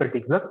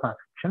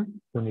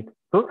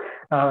 So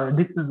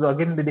this is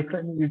again the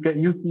different.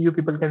 You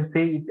people can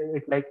say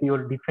it like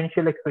your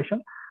differential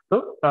expression.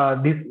 So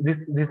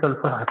this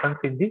also happens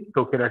in the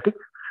prokaryotic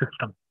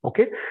system.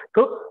 Okay.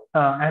 So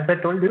as I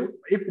told you,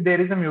 if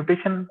there is a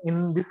mutation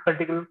in this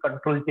particular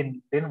control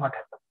gene, then what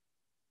happens?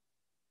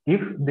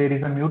 If there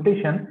is a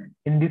mutation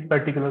in this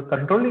particular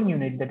controlling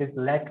unit, that is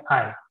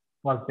LAC-I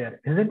was there,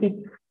 isn't it?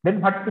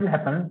 Then what will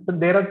happen? So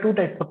there are two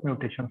types of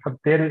mutations. So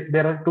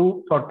there are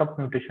two sort of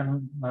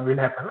mutation will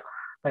happen.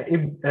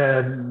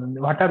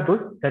 What are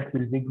those? That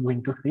will be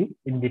going to see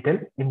in detail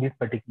in this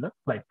particular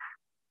slide.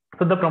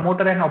 So the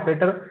promoter and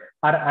operator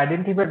are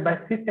identified by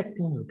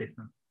cis-acting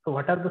mutations. So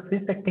what are the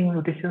cis-acting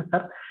mutations?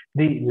 Are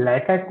the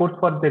LAC-I codes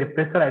for the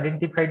repressor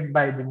identified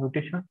by the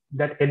mutations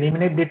that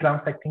eliminate the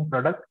trans-acting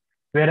product,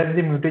 whereas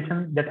the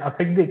mutation that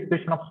affect the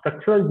expression of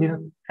structural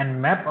genes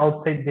and map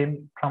outside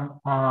them from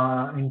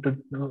into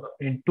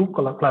two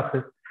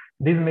classes.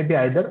 These may be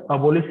either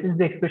abolishes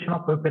the expression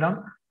of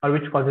operon or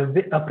which causes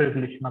the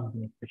upregulation of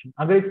gene expression.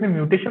 अगर इसमें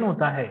mutation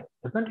होता है,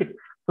 isn't it?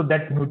 So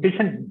that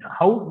mutation,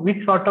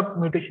 which sort of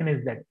mutation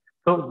is that?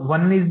 So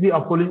one is the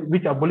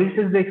which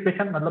abolishes the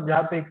expression, मतलब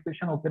जहाँ पे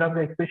expression operon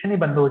का expression ही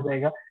बंद हो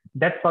जाएगा,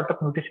 that sort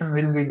of mutation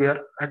will be there.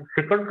 And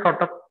second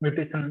sort of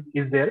mutation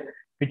is there,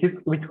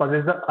 which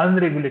causes the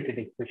unregulated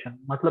expression.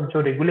 मतलब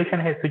जो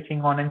regulation है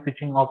switching on and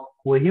switching off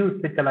वही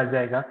उससे चला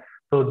जाएगा.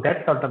 So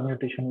that sort of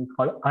mutation is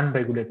called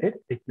unregulated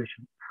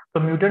expression. So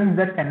mutants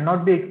that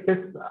cannot be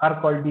expressed are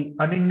called the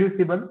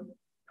uninducible.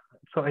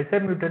 So I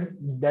said mutants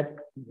that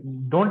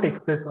don't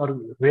express or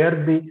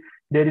where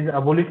there is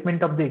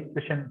abolishment of the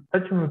expression,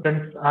 such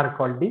mutants are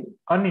called the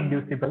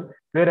uninducible,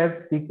 whereas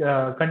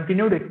the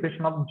continued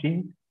expression of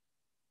genes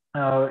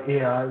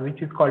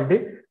which is called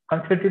the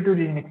constitutive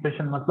gene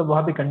expression मतलब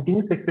वहां पे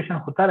continuous expression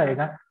होता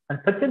रहेगा, and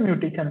such A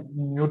mutation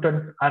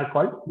mutants are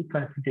called the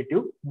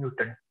constitutive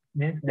mutants,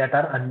 means that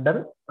are under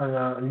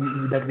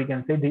that we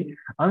can say the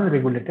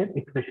unregulated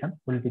expression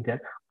will be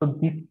there. So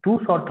these two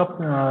sort of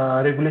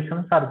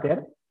regulations are there,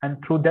 and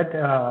through that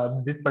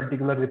this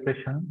particular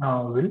repression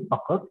will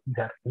occur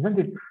there,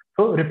 isn't it?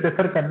 So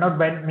repressor cannot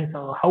bind, means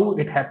how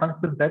it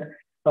happens is that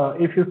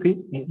if you see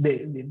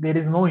there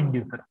is no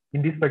inducer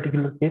in this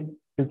particular case,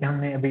 क्योंकि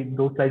हमने अभी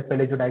 2 slide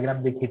पहले जो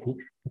diagram देखी थी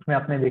उसमें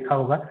आपने देखा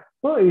होगा,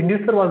 तो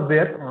inducer was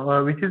there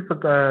which is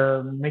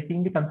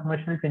making the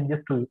conformational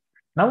changes to it.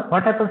 Now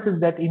what happens is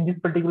that in this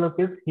particular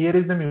case here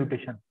is the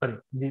mutation, sorry,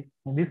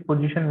 this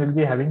position will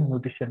be having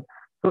mutation,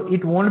 so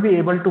it won't be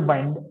able to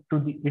bind to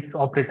the its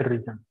operator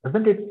region,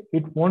 doesn't it?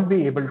 It won't be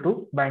able to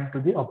bind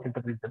to the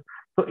operator region.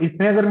 तो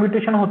इसमें अगर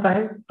mutation होता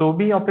है तो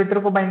भी operator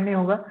को bind नहीं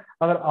होगा,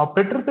 अगर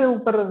ऑपरेटर के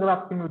ऊपर अगर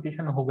आपकी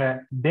म्यूटेशन हो गया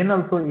then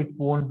also it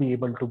won't be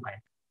able to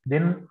bind,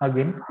 then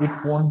again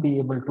it won't be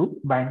able to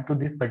bind to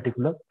this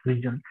particular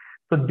region.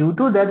 So due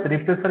to that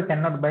repressor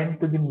cannot bind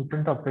to the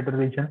mutant operator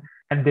region,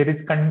 and there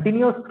is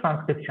continuous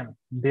transcription,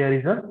 there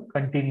is a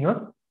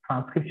continuous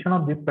transcription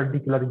of this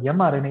particular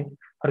mRNA,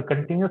 और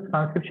continuous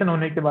transcription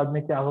होने के बाद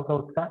में क्या होगा,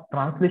 उसका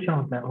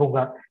translation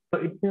होगा,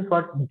 so it means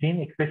what,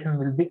 gene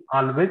expression will be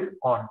always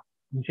on,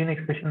 gene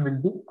expression will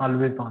be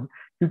always on,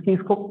 क्योंकि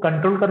इसको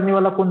कंट्रोल करने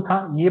वाला कौन था,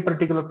 ये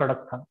पर्टिकुलर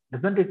प्रोडक्ट था,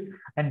 isn't it?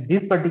 And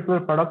this particular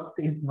product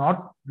is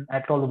not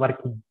at all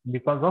working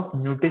because of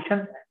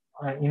mutation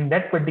in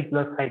that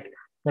particular site,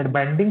 that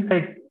binding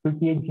site,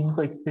 क्योंकि ये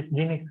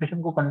जीन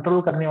एक्सप्रेशन को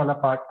कंट्रोल करने वाला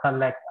पार्ट था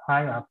लैक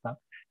आई आपका,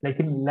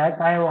 लेकिन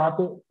लैक आई वहां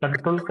पे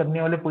कंट्रोल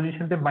करने वाले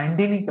पोजीशन पे बाइंड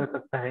ही नहीं कर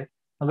सकता है,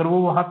 अगर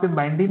वो वहां पे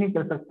बाइंड ही नहीं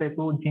कर सकता है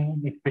तो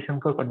जीन एक्सप्रेशन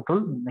को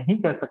कंट्रोल नहीं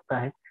कर सकता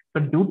है. So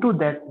due to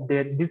that,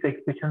 this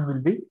expression will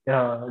be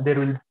there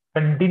will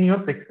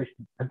continuous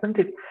expression, isn't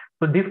it?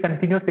 So this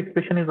continuous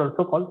expression is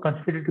also called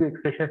constitutive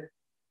expression.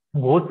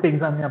 बहुत से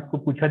एग्जाम में आपको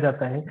पूछा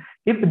जाता है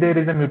if there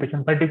is a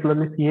mutation,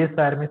 particularly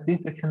CSR में C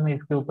section में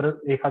इसके ऊपर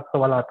एक आध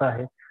सवाल आता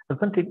है,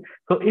 isn't it?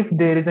 So if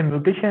there is a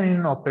mutation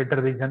in operator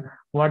region,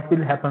 what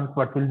will happen?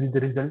 What will be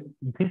the result?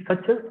 These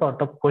such a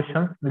sort of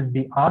questions will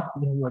be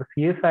asked in your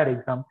CSR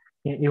exam,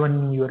 even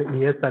in your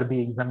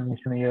ASRB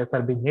examination,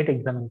 ASRB NET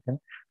examination,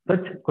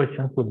 such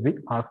questions will be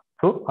asked.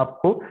 तो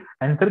आपको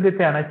answer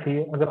देते आना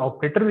चाहिए, अगर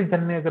operator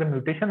region में अगर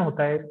mutation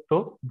होता है तो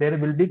there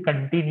will be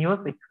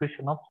continuous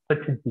expression of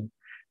such gene,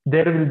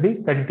 there will be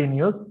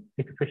continuous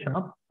expression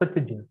of such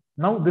a gene.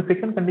 Now the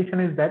second condition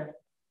is that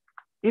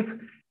if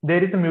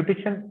there is a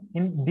mutation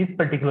in this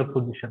particular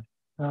position,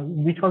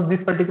 which was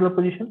this particular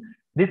position,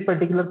 this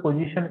particular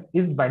position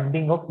is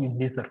binding of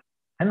inducer,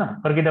 है ना?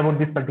 Forget about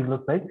this particular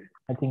slide,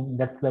 I think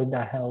that slide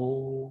I have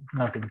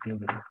not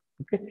included.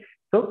 Okay,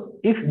 so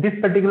if this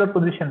particular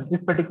position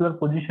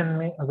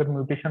में अगर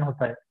mutation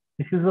होता है,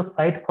 this is the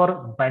site for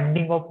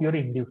binding of your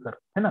inducer,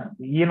 है ना?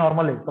 ये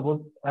normal है, suppose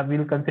I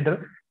will consider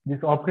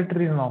this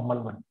operator is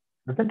normal one,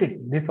 isn't it?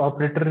 This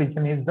operator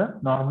region is the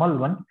normal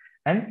one,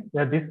 and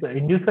this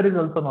inducer is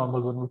also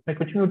normal one, उसमें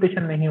कुछ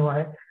mutation नहीं हुआ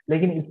है,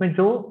 लेकिन इसमें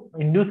जो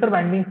इंड्यूसर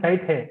बाइंडिंग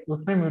साइट है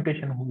उसमें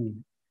म्यूटेशन हुई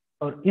है,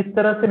 और इस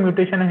तरह से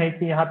म्यूटेशन है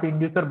कि यहाँ पे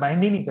इंड्यूसर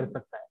बाइंड ही नहीं कर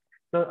सकता है.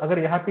 तो अगर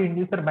यहाँ पे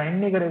इंड्यूसर बाइंड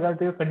नहीं करेगा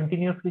तो ये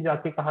कंटिन्यूसली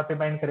जाके कहाँ पे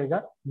बाइंड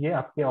करेगा, ये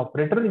आपके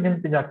ऑपरेटर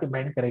रीजन पे जाके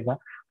बाइंड करेगा,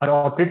 और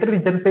ऑपरेटर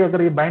रीजन पे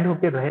अगर ये बाइंड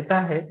होके रहता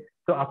है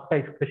तो आपका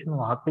एक्सप्रेशन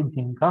वहां पे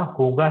जीन का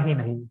होगा ही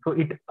नहीं, तो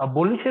इट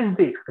अबोलिशेस द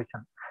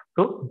एक्सप्रेशन,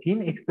 तो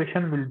gene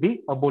expression will be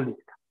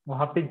abolished,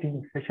 वहां पे जीन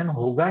एक्सप्रेशन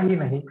होगा ही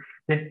नहीं.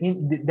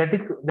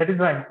 that is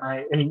why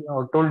I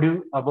told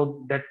you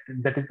about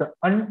that is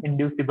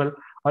uninducible,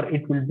 or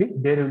it will be,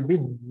 there will be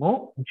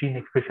no gene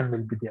expression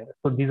will be there.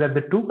 So these are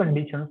the two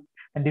conditions,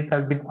 and this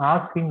has been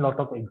asked in lot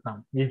of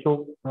exam. ये जो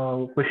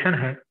question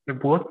है ये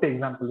बहुत से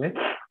example है,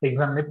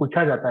 exam में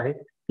पूछा जाता है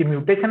कि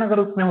म्यूटेशन अगर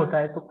उसमें होता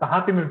है तो कहाँ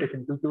पे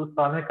म्यूटेशन, क्योंकि उस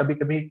सवाल में कभी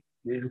कभी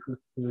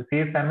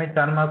CSR में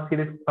 4 मार्क्स के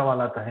लिए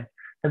सवाल आता है,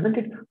 isn't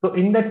it? So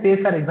in that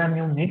CSR exam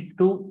you need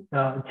to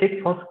check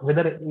first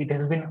whether it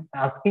has been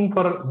asking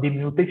for the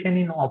mutation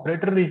in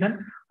operator region,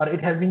 or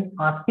it has been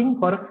asking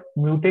for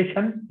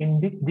mutation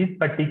in this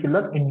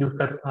particular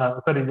inducer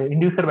the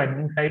inducer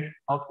binding site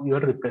of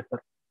your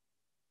repressor.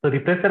 तो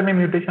repressor में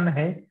mutation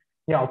है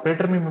या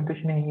operator में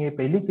mutation है, ये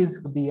पहली चीज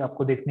भी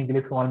आपको देखने के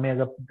लिए सवाल में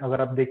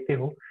अगर आप देखते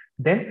हो,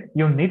 then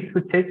you need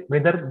to check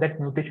whether that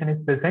mutation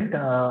is present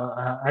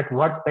at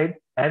what site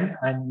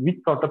and which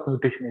sort of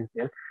mutation is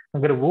there.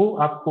 अगर वो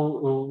आपको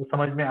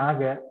समझ में आ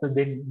गया तो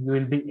then you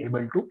will be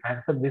able to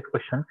answer this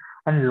question,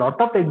 and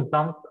lot of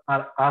exams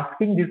are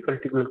asking this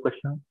particular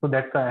question, so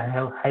that's why I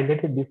have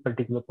highlighted this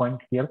particular point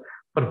here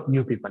for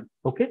you people.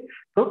 Okay,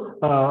 so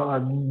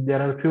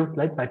there are a few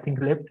slides I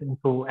think left.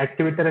 So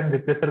activator and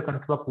repressor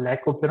control of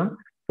lac operon.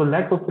 So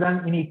lac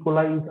operon in E.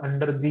 coli is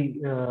under the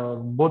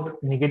both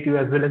negative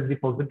as well as the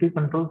positive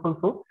controls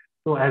also.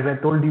 So as I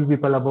told you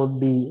people about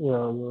the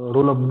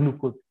role of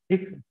glucose,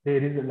 if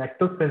there is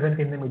lactose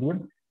present in the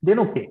medium, then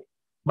okay.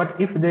 But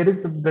if there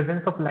is the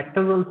presence of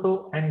lactose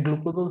also and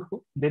glucose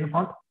also, then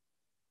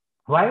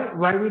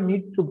why we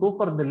need to go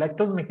for the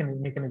lactose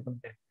mechanism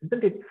then,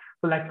 isn't it?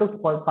 So lactose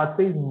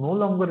pathway is no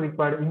longer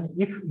required in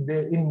if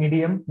in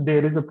medium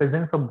there is a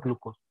presence of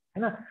glucose,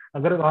 है ना?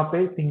 अगर वहाँ पे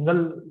single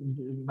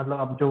मतलब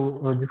आप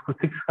जो जिसको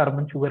 6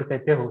 carbon sugar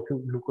कहते हो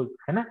ग्लूकोज,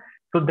 है ना?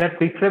 So that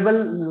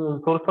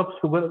preferable source of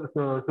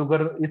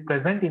sugar is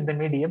present in the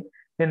medium,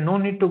 then no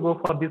need to go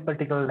for this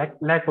particular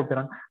lac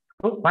operon.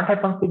 So what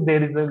happens if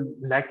there is a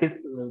lac is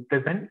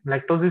present,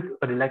 lactose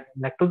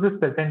is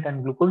present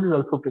and glucose is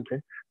also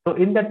present. So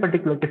in that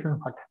particular case,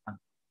 what happens?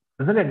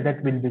 Isn't it?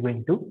 That will be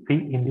going to see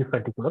in this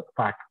particular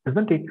part,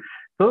 isn't it?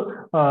 So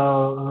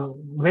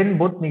when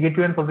both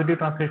negative and positive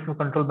translation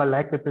controlled by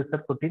lac repressor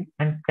protein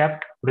and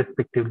capped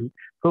respectively.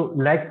 So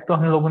lac तो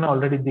हम लोगों ने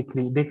already देख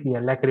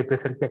लिया lac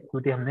repressor की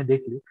activity हमने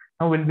देख ली.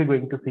 Now we'll be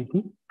going to see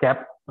the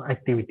cap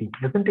activity,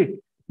 isn't it?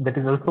 That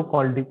is also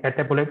called the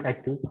catabolite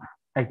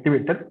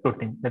activator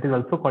protein. That is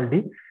also called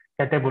the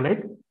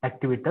catabolite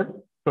activator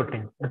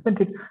protein, isn't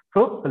it?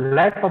 So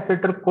lac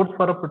operator codes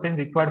for a protein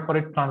required for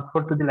its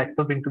transfer to the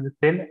lactose into the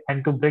cell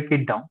and to break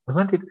it down,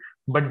 isn't it?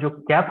 But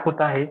जो cap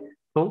होता है,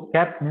 so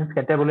cap means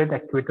catabolite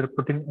activator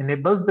protein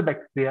enables the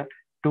bacteria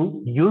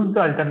to use the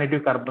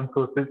alternative carbon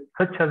sources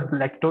such as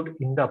lactose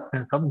in the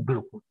absence of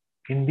glucose.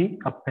 In the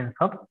absence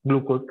of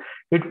glucose,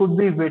 it would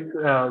be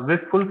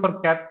wasteful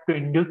for cap to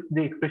induce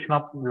the expression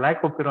of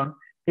lac operon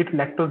if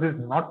lactose is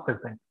not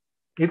present.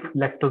 If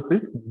lactose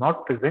is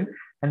not present,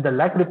 and the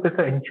lac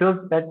repressor ensures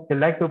that the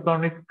lac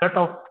operon is cut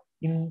off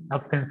in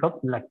absence of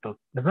lactose,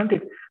 isn't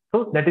it?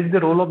 So that is the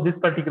role of this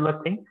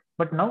particular thing.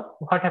 But now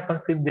what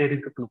happens if there is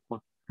a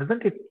glucose,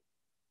 isn't it?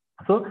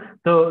 So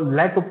the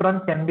lac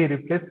operon can be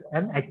replaced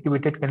an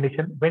activated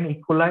condition when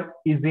E. coli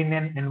is in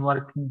an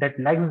environment that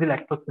lacks the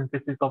lactose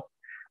synthesis of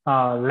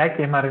lac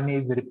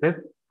mRNA is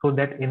repressed, so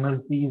that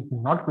energy is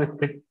not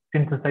wasted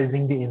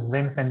synthesizing the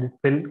enzymes and the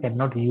cell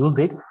cannot use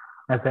it,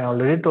 as I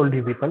already told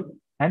you people.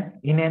 And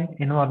in an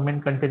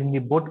environment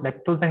containing both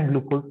lactose and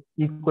glucose,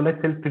 E. coli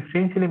cell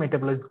preferentially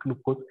metabolize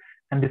glucose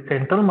and the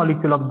central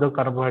molecule of the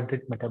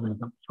carbohydrate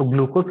metabolism. So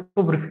glucose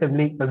को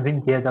preferably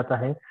consume किया जाता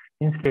है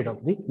instead of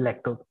the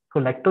lactose. So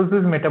lactose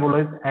is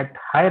metabolized at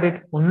high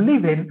rate only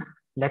when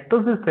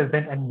lactose is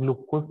present and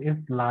glucose is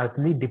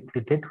largely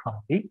depleted from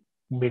the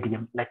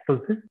medium.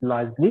 Lactose is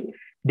largely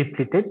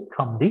depleted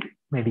from the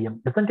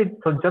medium, isn't it?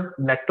 So जब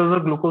lactose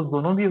और glucose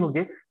दोनों भी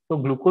होंगे,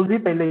 तो glucose ही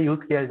पहले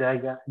use किया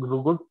जाएगा.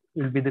 Glucose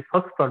will be the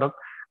first product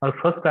or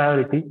first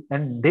priority,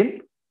 and then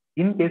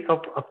in case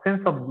of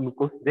absence of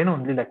glucose, then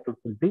only lactose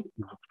will be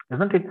used,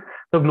 isn't it?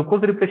 So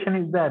glucose repression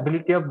is the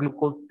ability of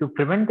glucose to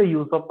prevent the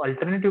use of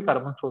alternative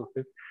carbon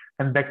sources,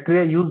 and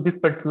bacteria use this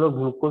particular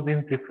glucose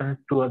in preference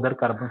to other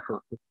carbon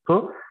sources.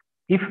 So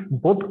if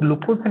both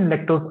glucose and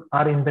lactose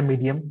are in the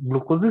medium,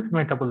 glucose is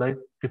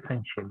metabolized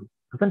preferentially,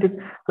 isn't it?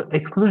 So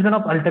exclusion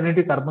of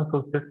alternative carbon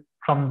sources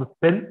from the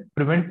cell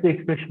prevents the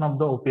expression of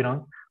the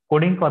operons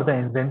coding for the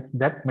enzymes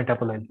that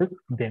metabolizes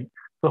them.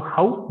 So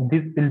how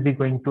this will be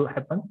going to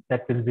happen,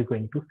 that will be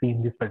going to see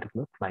in this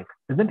particular slide,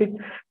 isn't it?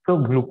 So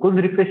glucose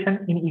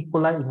repression in E.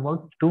 coli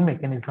involves two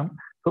mechanisms.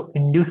 So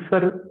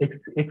inducer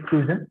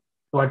exclusion.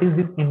 What is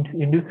this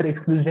inducer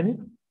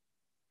exclusion?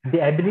 Is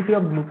the ability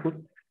of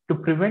glucose to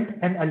prevent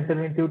an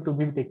alternative to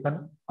be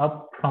taken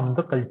up from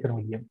the culture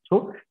medium.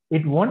 So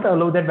it won't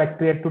allow the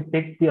bacteria to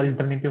take the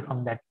alternative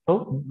from that.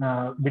 So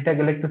beta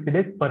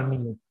galactosidase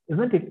permease,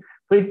 isn't it?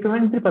 So it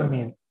prevents the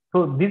permease.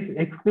 So this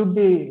excludes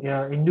the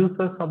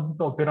inducers of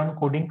the operon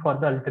coding for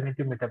the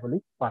alternative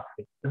metabolic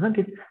pathway, isn't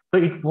it?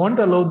 So it won't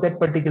allow that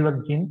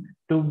particular gene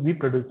to be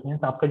produced.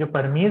 Means आपका जो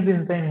permease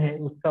enzyme है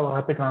उसका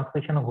वहाँ पे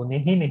translation होने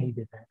ही नहीं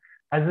देता है.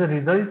 As a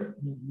result,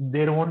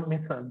 there won't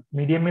means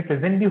medium में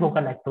present भी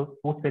होगा lactose,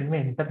 वो सेल में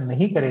enter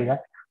नहीं करेगा,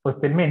 और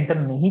सेल में enter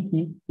नहीं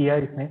किया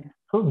इसने,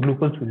 so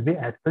glucose will be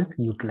as such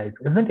utilized,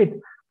 isn't it?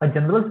 A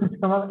general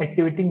system of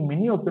activating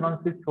many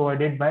operons is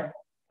provided by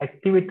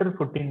activator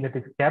protein, that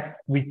is cap,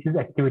 which is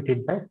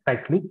activated by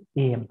cyclic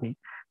AMP.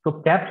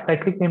 So cap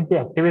cyclic AMP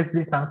activates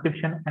the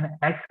transcription and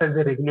acts as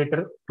a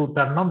regulator to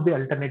turn off the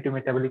alternative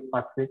metabolic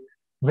pathway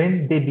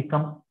when they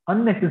become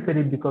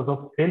unnecessary because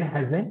of cell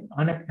has an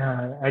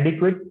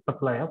adequate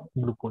supply of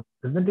glucose,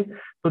 isn't it?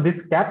 So this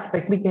cap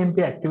cyclic AMP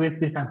activates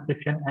the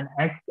transcription and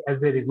acts as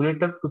a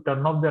regulator to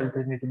turn off the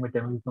alternative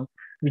metabolism,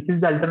 which is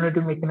the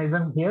alternative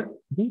mechanism here,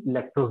 the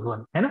lactose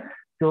one, है ना?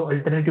 So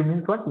alternative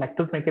means what?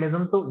 Lactose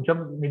mechanism. So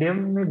जब medium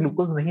में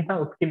glucose नहीं था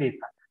उसके लिए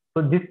था.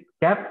 So this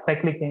cap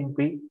cyclic AMP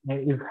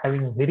is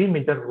having very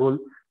major role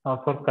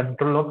for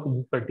control of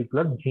this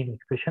particular gene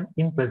expression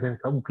in presence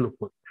of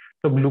glucose.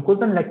 So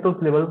glucose and lactose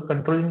levels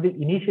controlling the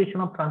initiation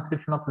of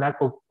transcription of lac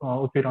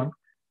operon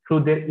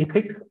through their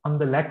effects on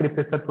the lac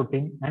repressor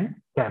protein and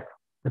cap,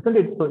 isn't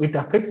it? So it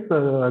affects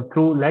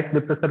through lac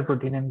repressor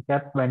protein and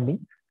cap binding,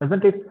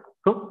 isn't it?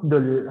 So the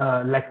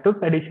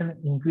lactose addition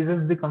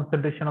increases the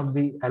concentration of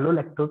the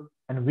allolactose,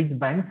 and which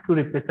binds to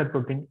repressor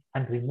protein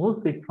and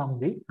removes it from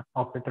the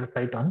operator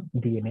site on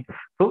DNA.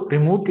 So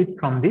remove it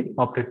from the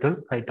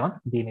operator site on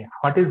DNA.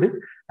 What is this?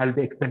 I'll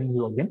be explaining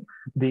you again.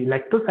 The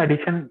lactose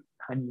addition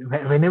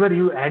whenever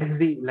you add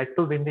the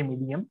lactose in the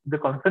medium, the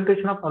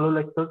concentration of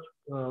allolactose,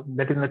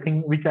 that is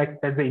nothing which acts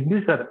as the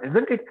inducer,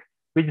 isn't it?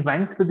 Which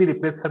binds to the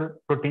repressor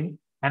protein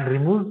and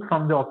removes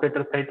from the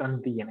operator site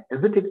on DNA,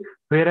 isn't it?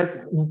 Whereas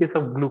in case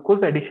of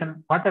glucose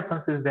addition, what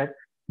happens is that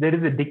there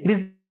is a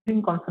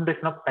decreasing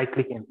concentration of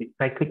cyclic AMP.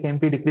 Cyclic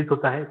AMP decrease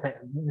hota hai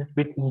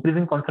with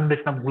increasing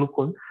concentration of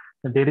glucose.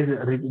 There is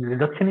a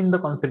reduction in the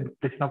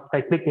concentration of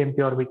cyclic AMP,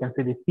 or we can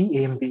say the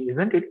CAMP,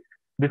 isn't it?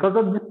 Because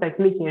of this,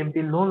 cyclic AMP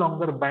no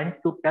longer binds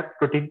to cap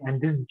protein, and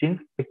this genes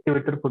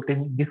activator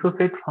protein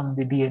dissociate from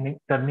the DNA,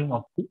 turning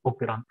off the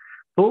operon.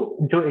 तो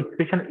जो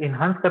expression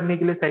enhance करने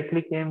के लिए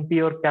cyclic AMP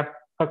और cap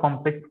का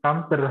complex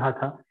काम कर रहा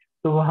था,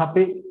 तो वहां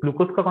पे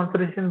ग्लूकोज का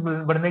कॉन्सेंट्रेशन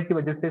बढ़ने की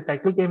वजह से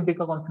साइक्लिक एएमपी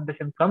का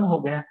कॉन्सेंट्रेशन कम हो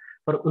गया,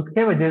 और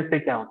उसके वजह से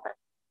क्या होता है,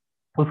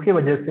 उसके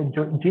वजह से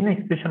जो जीन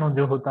एक्सप्रेशन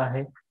जो होता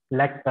है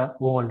लैक का,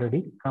 वो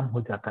ऑलरेडी कम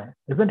हो जाता है,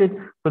 isn't it?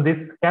 So this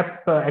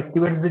cap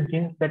activates the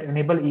genes that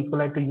enable E.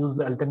 coli to use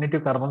the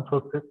alternative carbon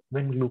sources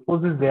when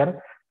glucose is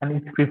there and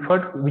it's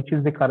preferred, which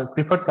is the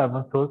preferred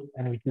carbon source,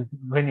 and which is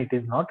when it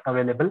is not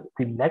available,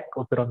 the lac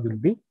operon will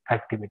be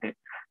activated.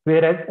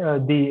 Whereas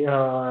the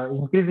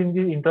increase in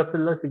the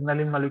intracellular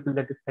signaling molecule,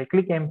 that is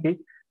cyclic AMP,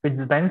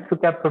 which binds to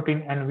cap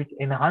protein and which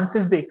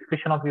enhances the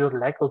expression of your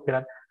lac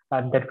operon,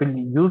 that will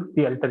use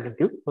the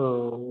alternative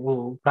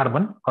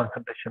carbon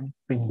concentration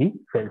in the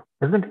cell,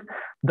 isn't it?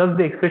 Thus,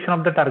 the expression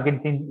of the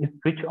target gene is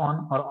switched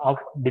on or off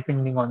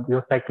depending on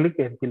your cyclic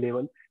AMP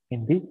level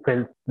in the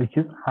cells, which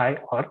is high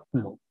or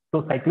low.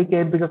 तो cyclic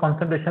AMP का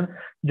concentration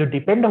जो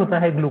depend होता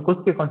है glucose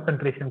के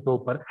concentration के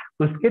ऊपर,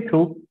 उसके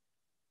through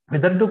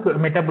whether to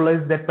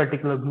metabolize that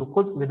particular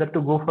glucose, whether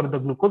to go for the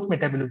glucose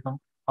metabolism,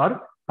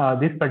 or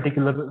this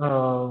particular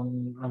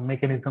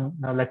mechanism,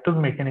 lactose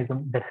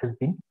mechanism, that has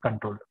been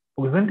controlled,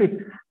 isn't it?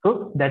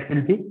 So that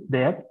will be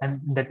there, and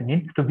that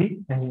needs to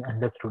be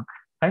understood.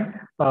 Right?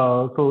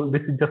 So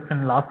this is just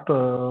in last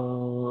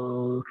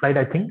slide,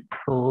 I think.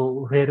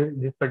 So where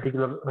this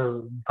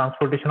particular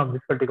transportation of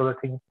this particular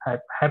thing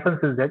happens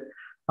is that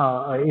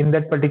in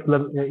that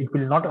particular, it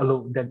will not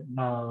allow that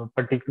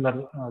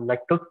particular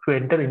lactose to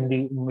enter in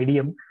the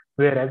medium,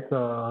 whereas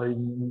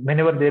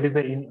whenever there is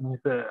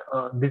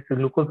this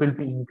glucose will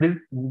be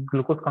increased,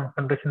 glucose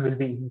concentration will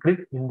be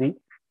increased in the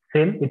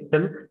cell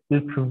itself,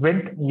 will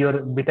prevent your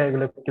beta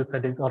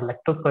galactosidase or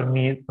lactose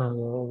permease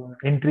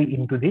entry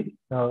into the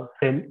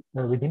cell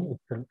within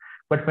itself.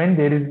 But when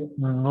there is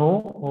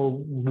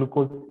no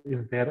glucose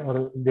is there,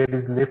 or there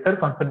is lesser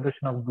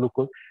concentration of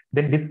glucose,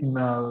 then this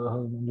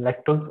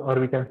lactose, or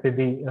we can say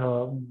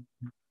the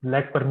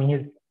lac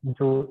permease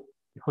जो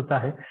होता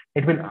है,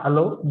 it will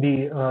allow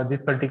the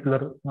this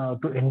particular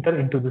to enter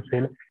into the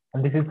cell,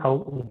 and this is how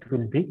it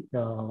will be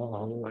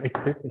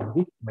expressed in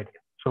the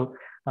medium. So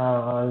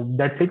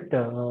that's it.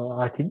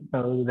 I think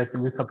that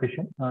will be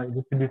sufficient.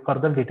 This will be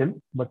further detail,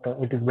 but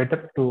it is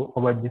better to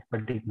avoid this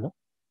particular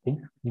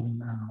things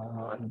in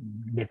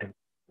detail.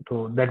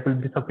 So that will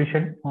be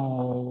sufficient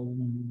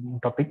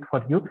topic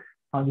for you.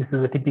 This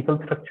is a typical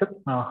structure,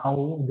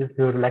 how this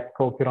your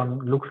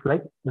lactoferron looks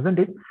like, isn't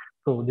it?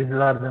 So these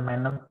are the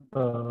minus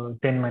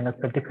 10 minus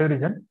 35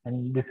 region,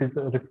 and this is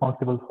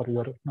responsible for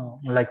your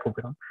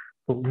lycopyron.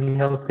 So we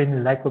have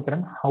seen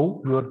lycopyron,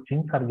 how your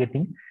genes are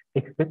getting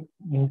expressed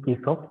in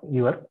case of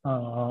your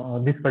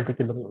this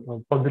particular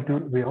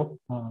positive way of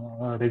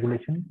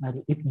regulation.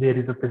 And if there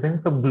is a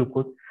presence of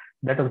glucose,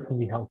 that also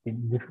we have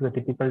seen. This is a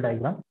typical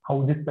diagram,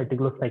 how this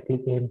particular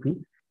cyclic AMP,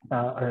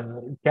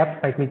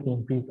 cap cyclic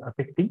AMP is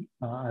affecting.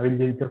 I will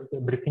be just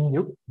briefing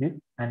you this,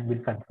 and we'll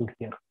conclude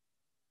here.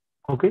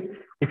 Okay,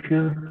 if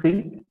you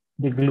see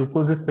the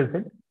glucose is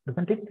present,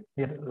 isn't it?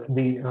 Here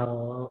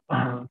the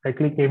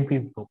cyclic AMP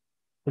is low,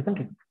 isn't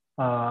it?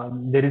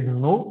 There is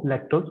no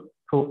lactose,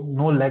 so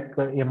no lac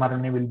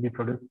mRNA will be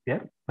produced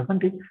there,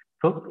 isn't it?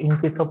 So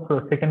in case of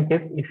second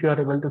case, if you are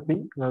able to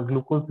see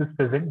glucose is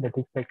present, that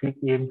is cyclic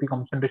AMP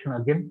concentration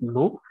again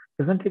low,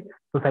 isn't it?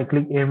 So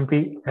cyclic AMP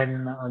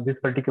and this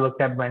particular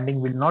cap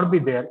binding will not be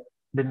there.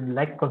 Then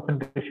lac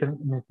concentration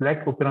means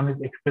lac operon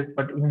is expressed,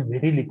 but in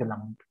very little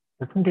amount,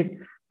 isn't it?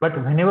 But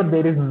whenever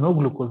there is no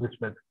glucose is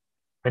present,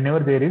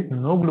 whenever there is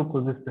no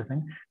glucose is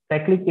present,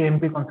 cyclic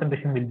AMP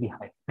concentration will be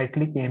high.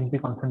 Cyclic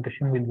AMP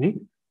concentration will be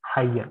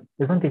higher,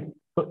 isn't it?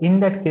 So in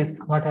that case,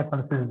 what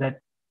happens is that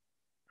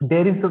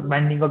there is a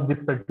binding of this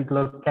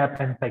particular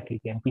cap and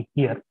cyclic AMP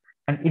here,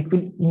 and it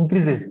will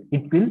increases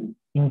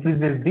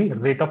the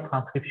rate of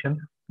transcription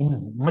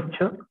in much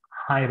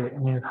high,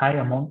 means high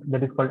amount,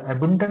 that is called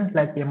abundant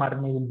lac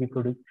mRNA will be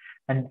produced,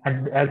 and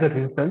as a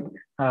result,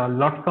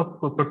 lots of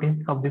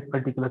proteins of this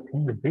particular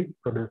thing will be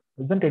produced,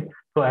 isn't it?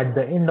 So at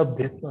the end of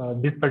this,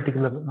 this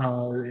particular,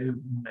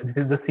 this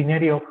is the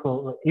scenario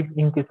of if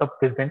in case of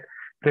presence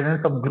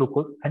of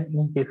glucose and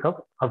in case of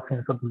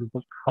absence of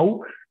glucose,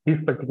 how this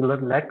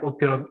particular lac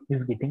operon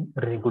is getting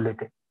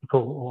regulated.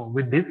 So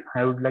with this,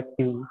 I would like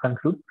to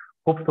conclude.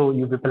 Hope so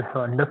you people have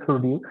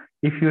understood you.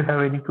 If you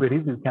have any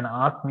queries, you can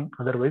ask me.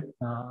 Otherwise,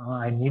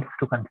 I need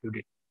to conclude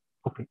it.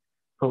 Okay.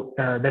 So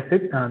that's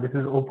it. This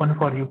is open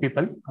for you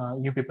people.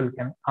 You people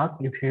can ask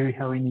if you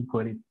have any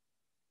queries.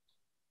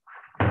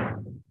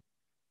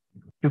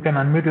 You can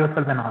unmute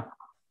yourself and ask.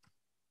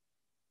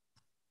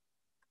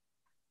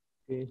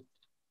 Okay.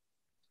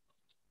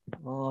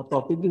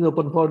 Topic is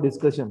open for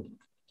discussion.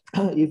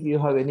 If you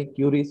have any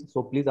queries,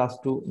 so please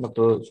ask to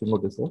Dr.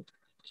 Shimote, sir.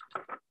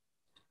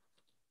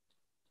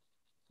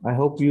 I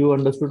hope you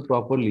understood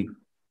properly.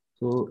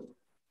 So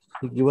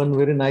he given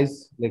very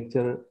nice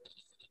lecture.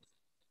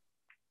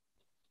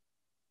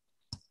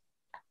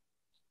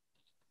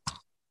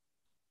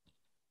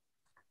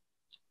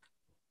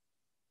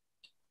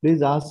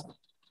 Please ask,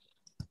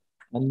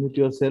 unmute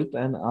yourself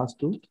and ask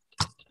to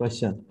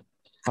question.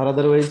 Or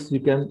otherwise you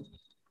can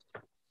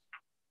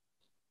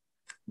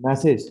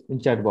message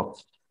in chat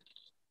box.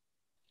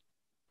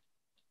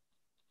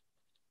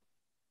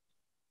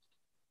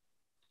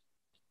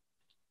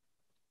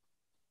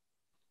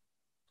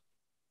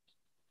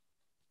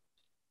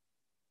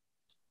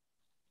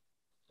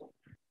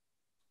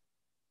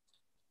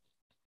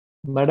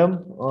 Madam,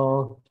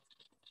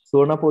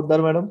 Sorna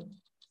Poddar, madam.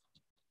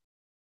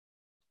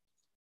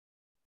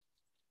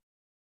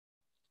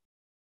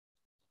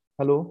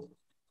 Hello,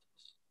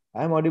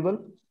 I am audible.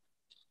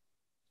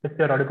 Yes,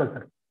 you are audible,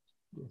 sir.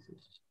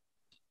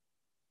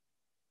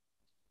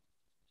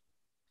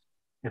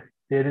 Yes,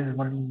 there is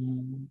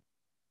one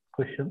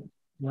question.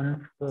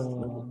 Once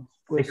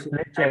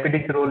explain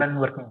IPTG role and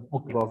working.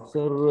 Okay.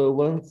 Boxer,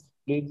 once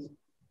please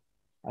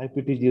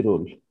IPTG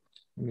role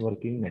in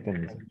working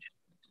mechanism.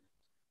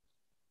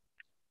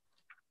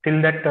 Till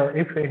that,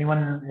 if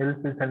anyone else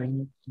is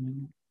having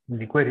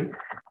the query,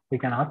 we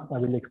can ask. I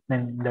will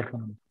explain that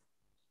one.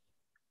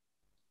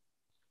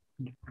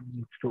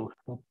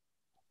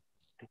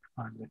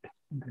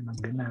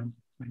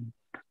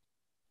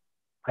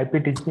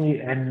 IPTG,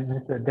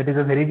 and that is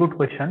a very good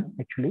question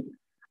actually,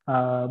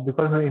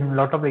 because in a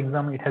lot of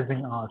exam it has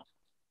been asked.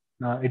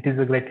 It is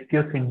a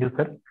gratuitous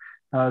inducer.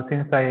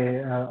 Since I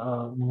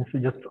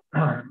just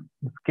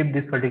skip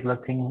this particular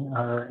thing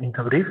in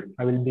the brief,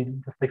 I will be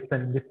just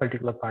explaining this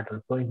particular part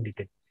also in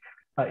detail.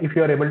 If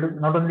you are able to,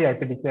 not only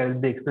IPTG, I will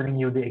be explaining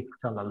you the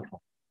external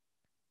also.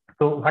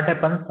 So what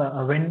happens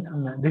when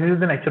this is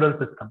the natural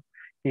system.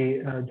 कि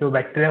जो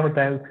bacteria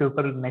होता है उसके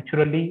ऊपर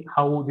naturally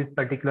how this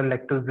particular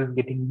lactose is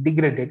getting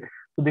degraded.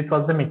 So this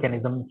was the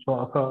mechanism.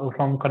 So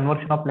from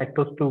conversion of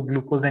lactose to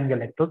glucose and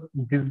galactose,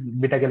 this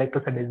beta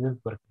galactosidase is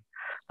working.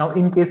 Now,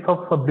 in case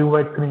of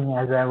blue-white screening,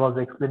 as I was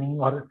explaining,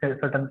 or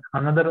certain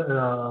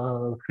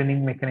another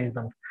screening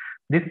mechanisms,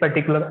 this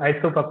particular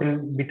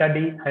isopropyl beta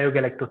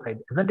D-hyogalactoside,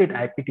 isn't it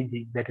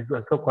IPTG, that is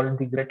also called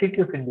the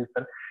gratuitous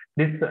inducer.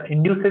 This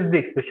induces the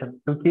expression,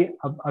 क्योंकि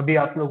अभी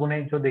आप लोगों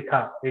ने जो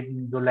देखा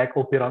जो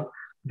लैकोपिरॉन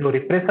जो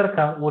repressor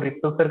था वो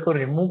रिप्रेसर को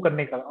रिमूव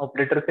करने का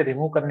ऑपरेटर से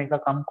रिमूव करने का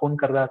काम कौन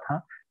कर रहा था,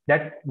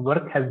 that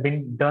work has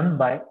been done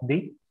by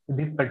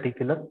this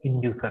particular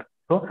inducer.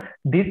 So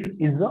this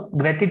is a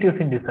gratuitous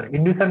inducer.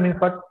 Inducer means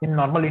what? In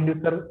normal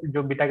inducer,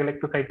 जो beta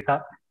galactoside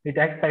था, it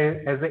acts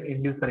as an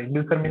inducer.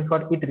 Inducer means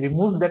what? It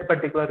removes that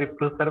particular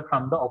repressor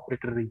from the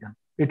operator region.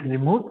 It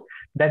removes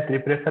that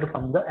repressor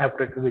from the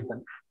operator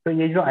region. So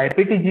ये जो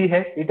IPTG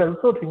है, it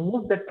also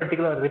removes that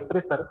particular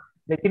repressor.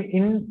 लेकिन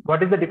in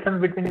what is the difference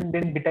between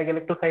then beta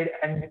galactoside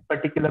and this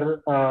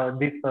particular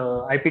this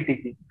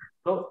IPTG?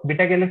 So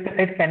beta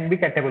galactoside can be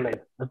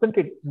catabolized, doesn't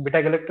it?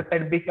 Beta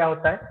galactoside भी क्या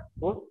होता है?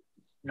 वो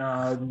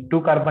 2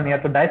 carbon या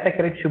तो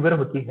disaccharide sugar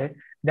होती है,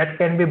 that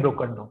can be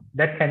broken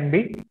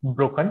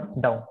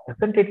down,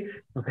 isn't it?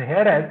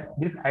 Whereas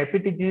this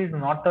IPTG is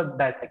not a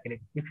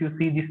disaccharide. If you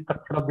see the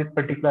structure of this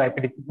particular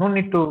IPTG, no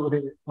need to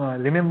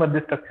remember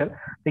this structure,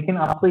 लेकिन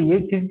आपको ये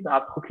चीज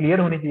आपको clear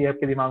होनी चाहिए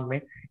आपके दिमाग में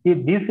कि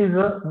this is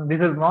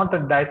not a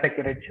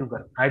disaccharide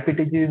sugar.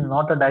 IPTG is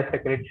not a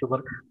disaccharide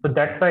sugar, so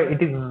that's why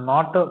it is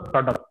not a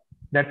product.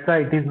 That's why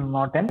it is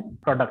not an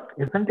product,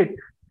 isn't it?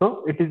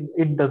 So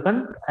it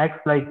doesn't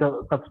act like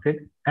a substrate,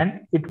 and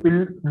it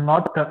will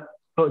not.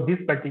 So this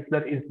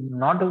particular is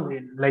not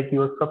like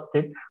your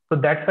substrate. So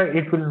that's why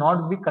it will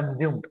not be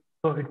consumed.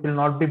 So it will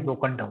not be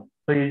broken down.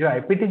 So ये जो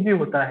IPTG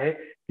होता है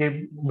ये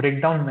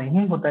breakdown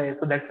नहीं होता है.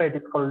 So that's why it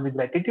is called the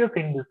gratuitous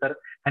inducer,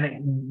 and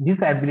this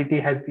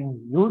ability has been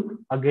used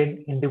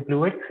again in the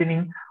fluid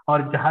screening.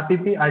 और जहाँ पे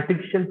भी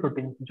artificial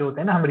proteins जो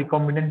होते हैं ना, हम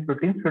recombinant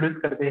proteins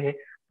produce करते हैं,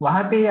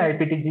 वहां पे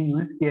IPTG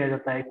यूज किया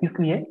जाता है. किस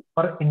लिए?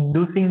 For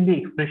inducing the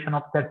expression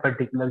of that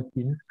particular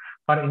jeans,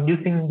 for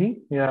inducing the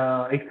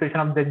expression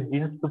of that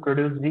genes to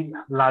produce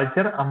the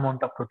larger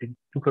amount of protein,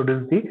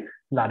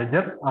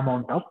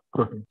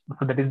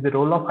 So that is the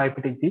role of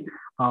IPTG.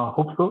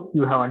 Hope so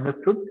you have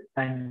understood,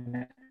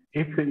 and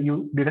if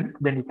you didn't,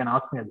 then you can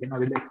ask me again. I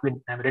will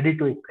explain. I am ready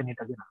to explain it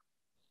again.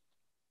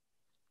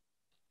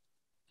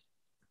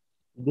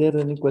 Is there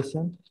any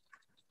question?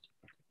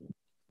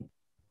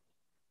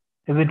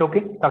 Is it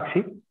okay,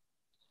 Sakshi?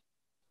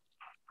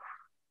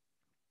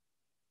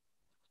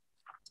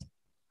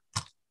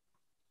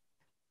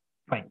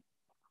 Fine.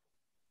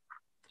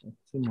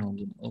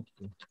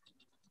 Okay.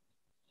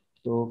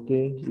 So,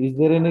 okay. Is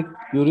there any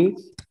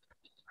queries?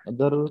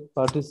 Other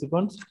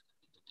participants?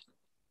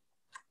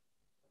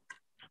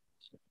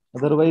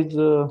 Otherwise,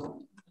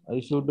 I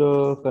should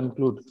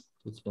conclude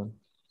this one.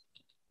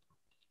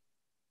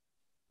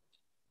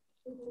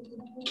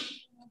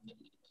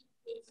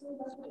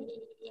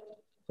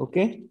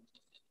 Okay.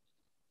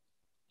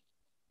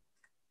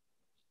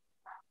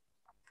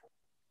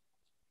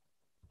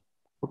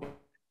 Okay.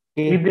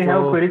 If they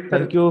have So queries,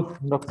 thank sir, you,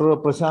 Dr.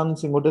 Prashant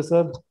Singote,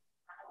 sir.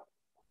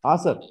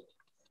 Sir.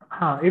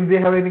 if they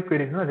have any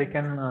queries, no, they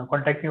can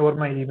contact me over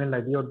my email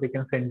ID, or they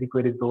can send the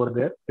queries over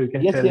there. So you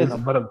can Yes, share the yes.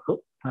 number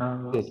also.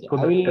 Yes, So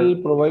I that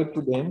will provide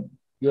to them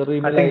your I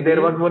email think ID,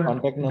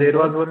 contact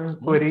number.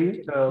 query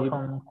If,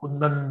 from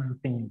Kundan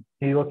Singh.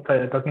 He was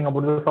talking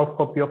about the soft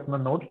copy of the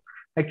notes.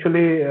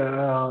 Actually,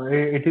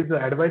 it is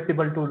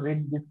advisable to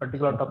read this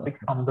particular topic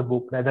from the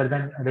book rather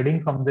than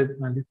reading from this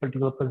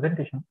particular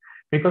presentation,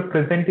 because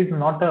presentation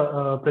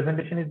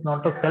is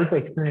not a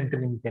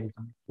self-explanatory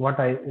mechanism. What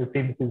I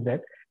think is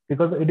that,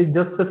 because it is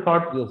just a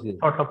yes, yes.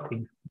 sort of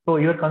thing. So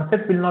your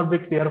concept will not be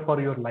clear for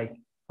your life.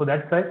 So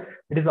that's why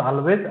it is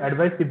always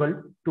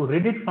advisable to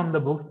read it from the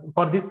books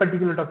for this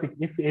particular topic.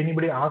 If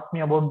anybody asks me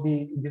about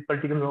this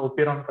particular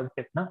operon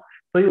concept,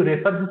 so you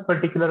refer this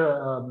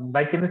particular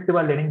biochemistry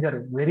by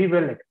Leninger, very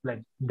well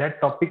explained.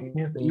 That topic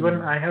means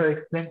even I have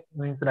explained,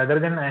 means rather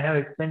than I have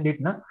explained it,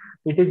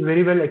 it is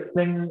very well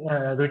explained,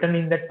 written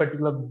in that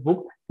particular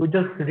book. You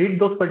just read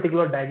those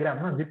particular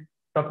diagram. This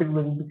topic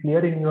will be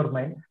clear in your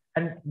mind.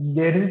 And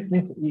there is,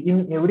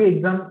 in every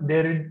exam,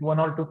 there is 1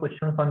 or 2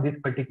 questions on this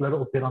particular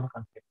operon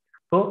concept.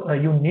 So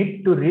you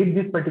need to read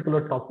this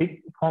particular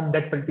topic from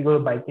that particular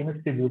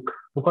biochemistry book,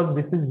 because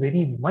this is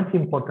very much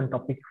important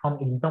topic from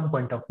exam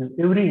point of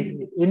view.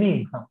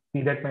 Any exam,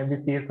 see, that might be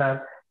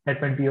CSR,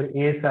 that might be your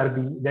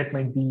ASRB, that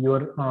might be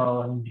your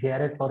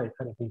GRS or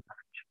SRS exam.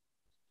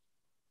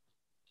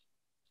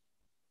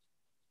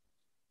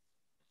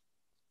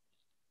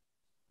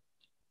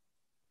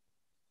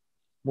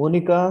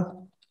 Monica.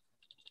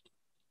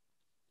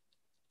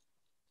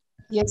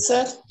 Yes,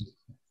 sir.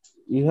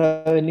 You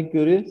have any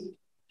queries?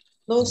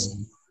 No, sir.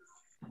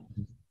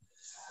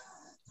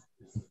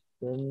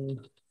 Then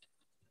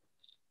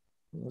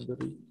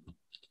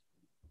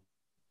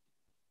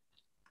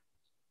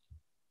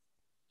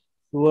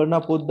Suvarna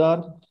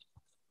Poddar.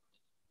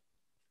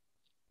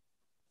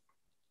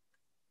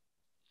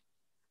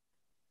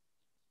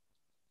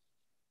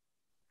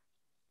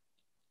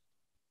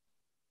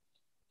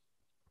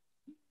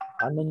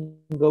 Anand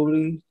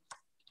Gauri.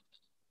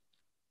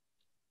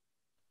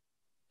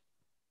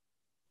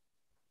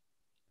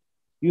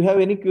 You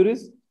have any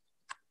queries?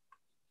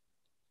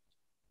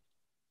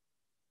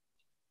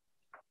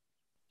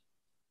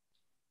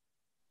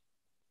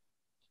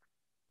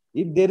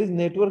 If there is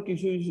network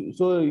issue,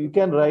 so you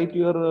can write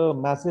your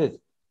message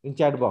in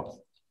chat box.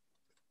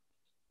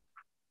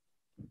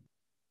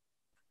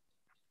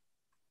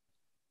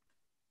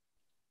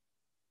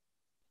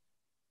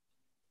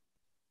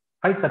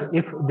 Hi, sir.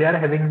 If they are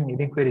having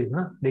any queries,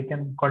 they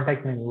can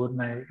contact me over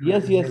my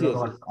Yes.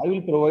 WhatsApp. I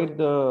will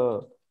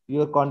provide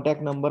your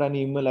contact number and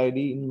email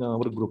ID in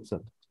our group, sir.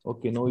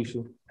 Okay, no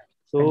issue.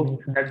 So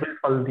that will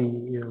solve the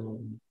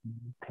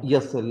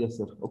yes,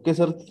 sir. Okay,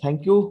 sir.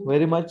 Thank you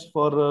very much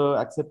for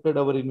accepted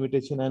our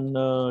invitation and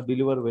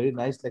deliver very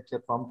nice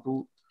lecture from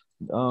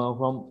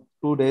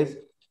 2 days.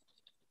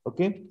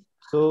 Okay.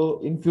 So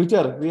in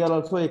future, we are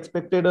also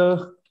expected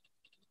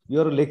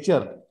your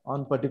lecture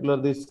on particular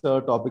this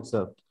topic,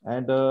 sir.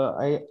 And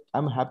I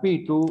am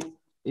happy to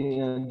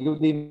give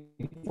the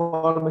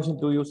information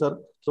to you, sir.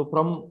 So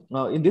from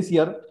in this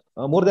year,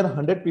 more than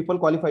 100 people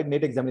qualified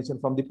NET examination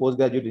from the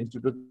Postgraduate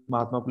Institute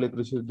Mahatma Phule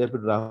Krishi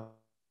Vidyapit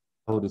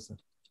Rahuri, sir.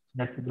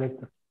 That's great,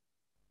 sir.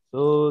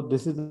 So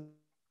this is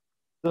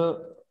a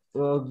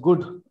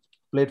good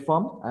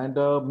platform,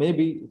 and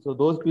maybe so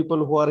those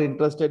people who are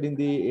interested in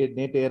the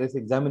NET ARS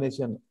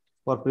examination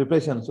for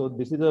preparation, so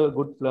this is a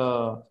good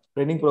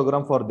training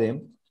program for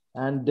them.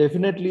 And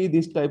definitely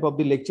this type of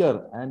the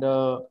lecture and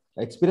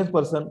experienced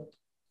person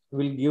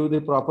will give the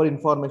proper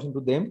information to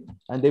them,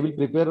 and they will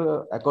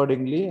prepare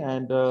accordingly,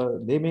 and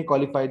they may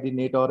qualify the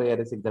NET or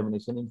ARS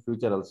examination in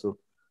future also.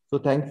 So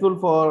thankful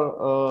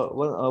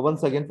for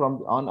once again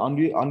from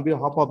on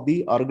behalf of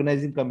the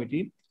organizing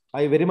committee,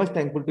 I very much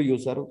thankful to you,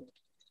 sir,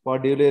 for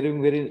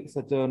delivering very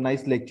such a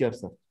nice lecture,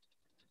 sir.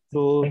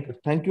 So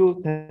thank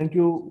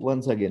you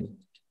once again.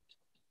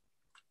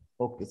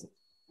 Okay, sir.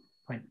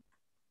 Fine.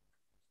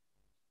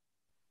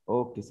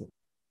 Okay, sir.